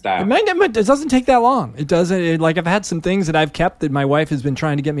back in style. It doesn't take that long. It doesn't. I've had some things that I've kept that my wife has been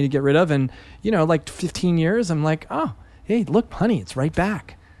trying to get me to get rid of. And, 15 years, I'm like, oh, hey, look, honey, it's right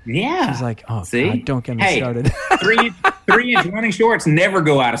back. Yeah. She's like, oh, see? God, don't get me started. 3-inch running shorts never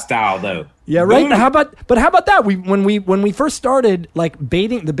go out of style, though. Yeah, right. How about that? When we first started,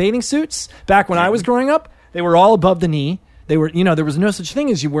 the bathing suits back when I was growing up, they were all above the knee. They were, there was no such thing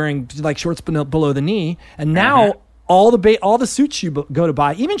as you wearing shorts below the knee, and now all the suits you go to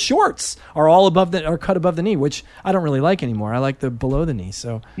buy, even shorts, are all cut above the knee, which I don't really like anymore. I like the below the knee.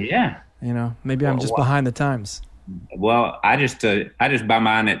 So maybe I'm just behind the times. Well, I just buy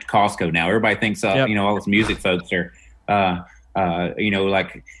mine at Costco now. Everybody thinks all those music folks are have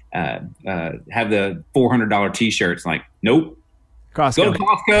the $400 T-shirts. Like, nope. Costco. Go to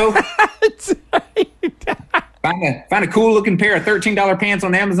Costco. Find a cool looking pair of $13 pants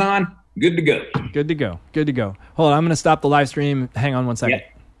on Amazon. Good to go. Hold on, I'm going to stop the live stream. Hang on one second.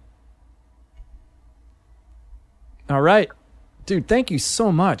 Yeah. All right. Dude, thank you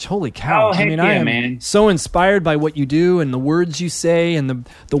so much. Holy cow. Oh, heck yeah, I am man. so inspired by what you do and the words you say and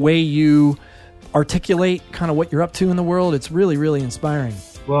the way you articulate kind of what you're up to in the world. It's really, really inspiring.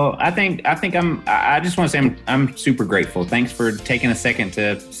 Well, I just want to say I'm super grateful. Thanks for taking a second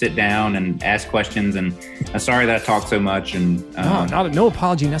to sit down and ask questions. And I'm sorry that I talk so much. And no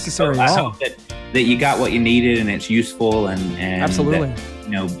apology necessary at all. I hope that you got what you needed and it's useful and absolutely.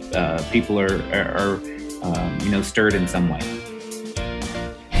 That, people are stirred in some way.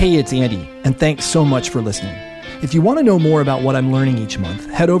 Hey, it's Andy, and thanks so much for listening. If you want to know more about what I'm learning each month,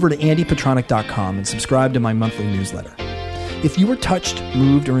 head over to andypetronic.com and subscribe to my monthly newsletter. If you were touched,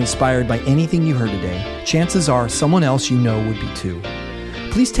 moved, or inspired by anything you heard today, chances are someone else you know would be too.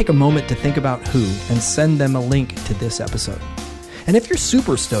 Please take a moment to think about who and send them a link to this episode. And if you're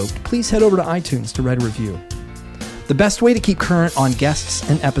super stoked, please head over to iTunes to write a review. The best way to keep current on guests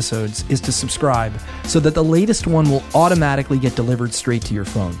and episodes is to subscribe so that the latest one will automatically get delivered straight to your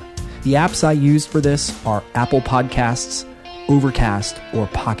phone. The apps I used for this are Apple Podcasts, Overcast, or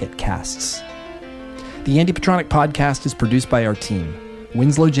Pocket Casts. The Andy Petronic podcast is produced by our team,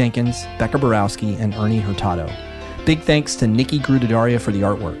 Winslow Jenkins, Becca Borowski, and Ernie Hurtado. Big thanks to Nikki Grudidaria for the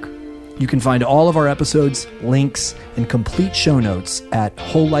artwork. You can find all of our episodes, links, and complete show notes at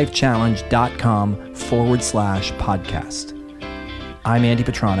wholelifechallenge.com/podcast. I'm Andy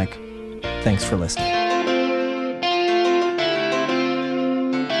Petronic. Thanks for listening.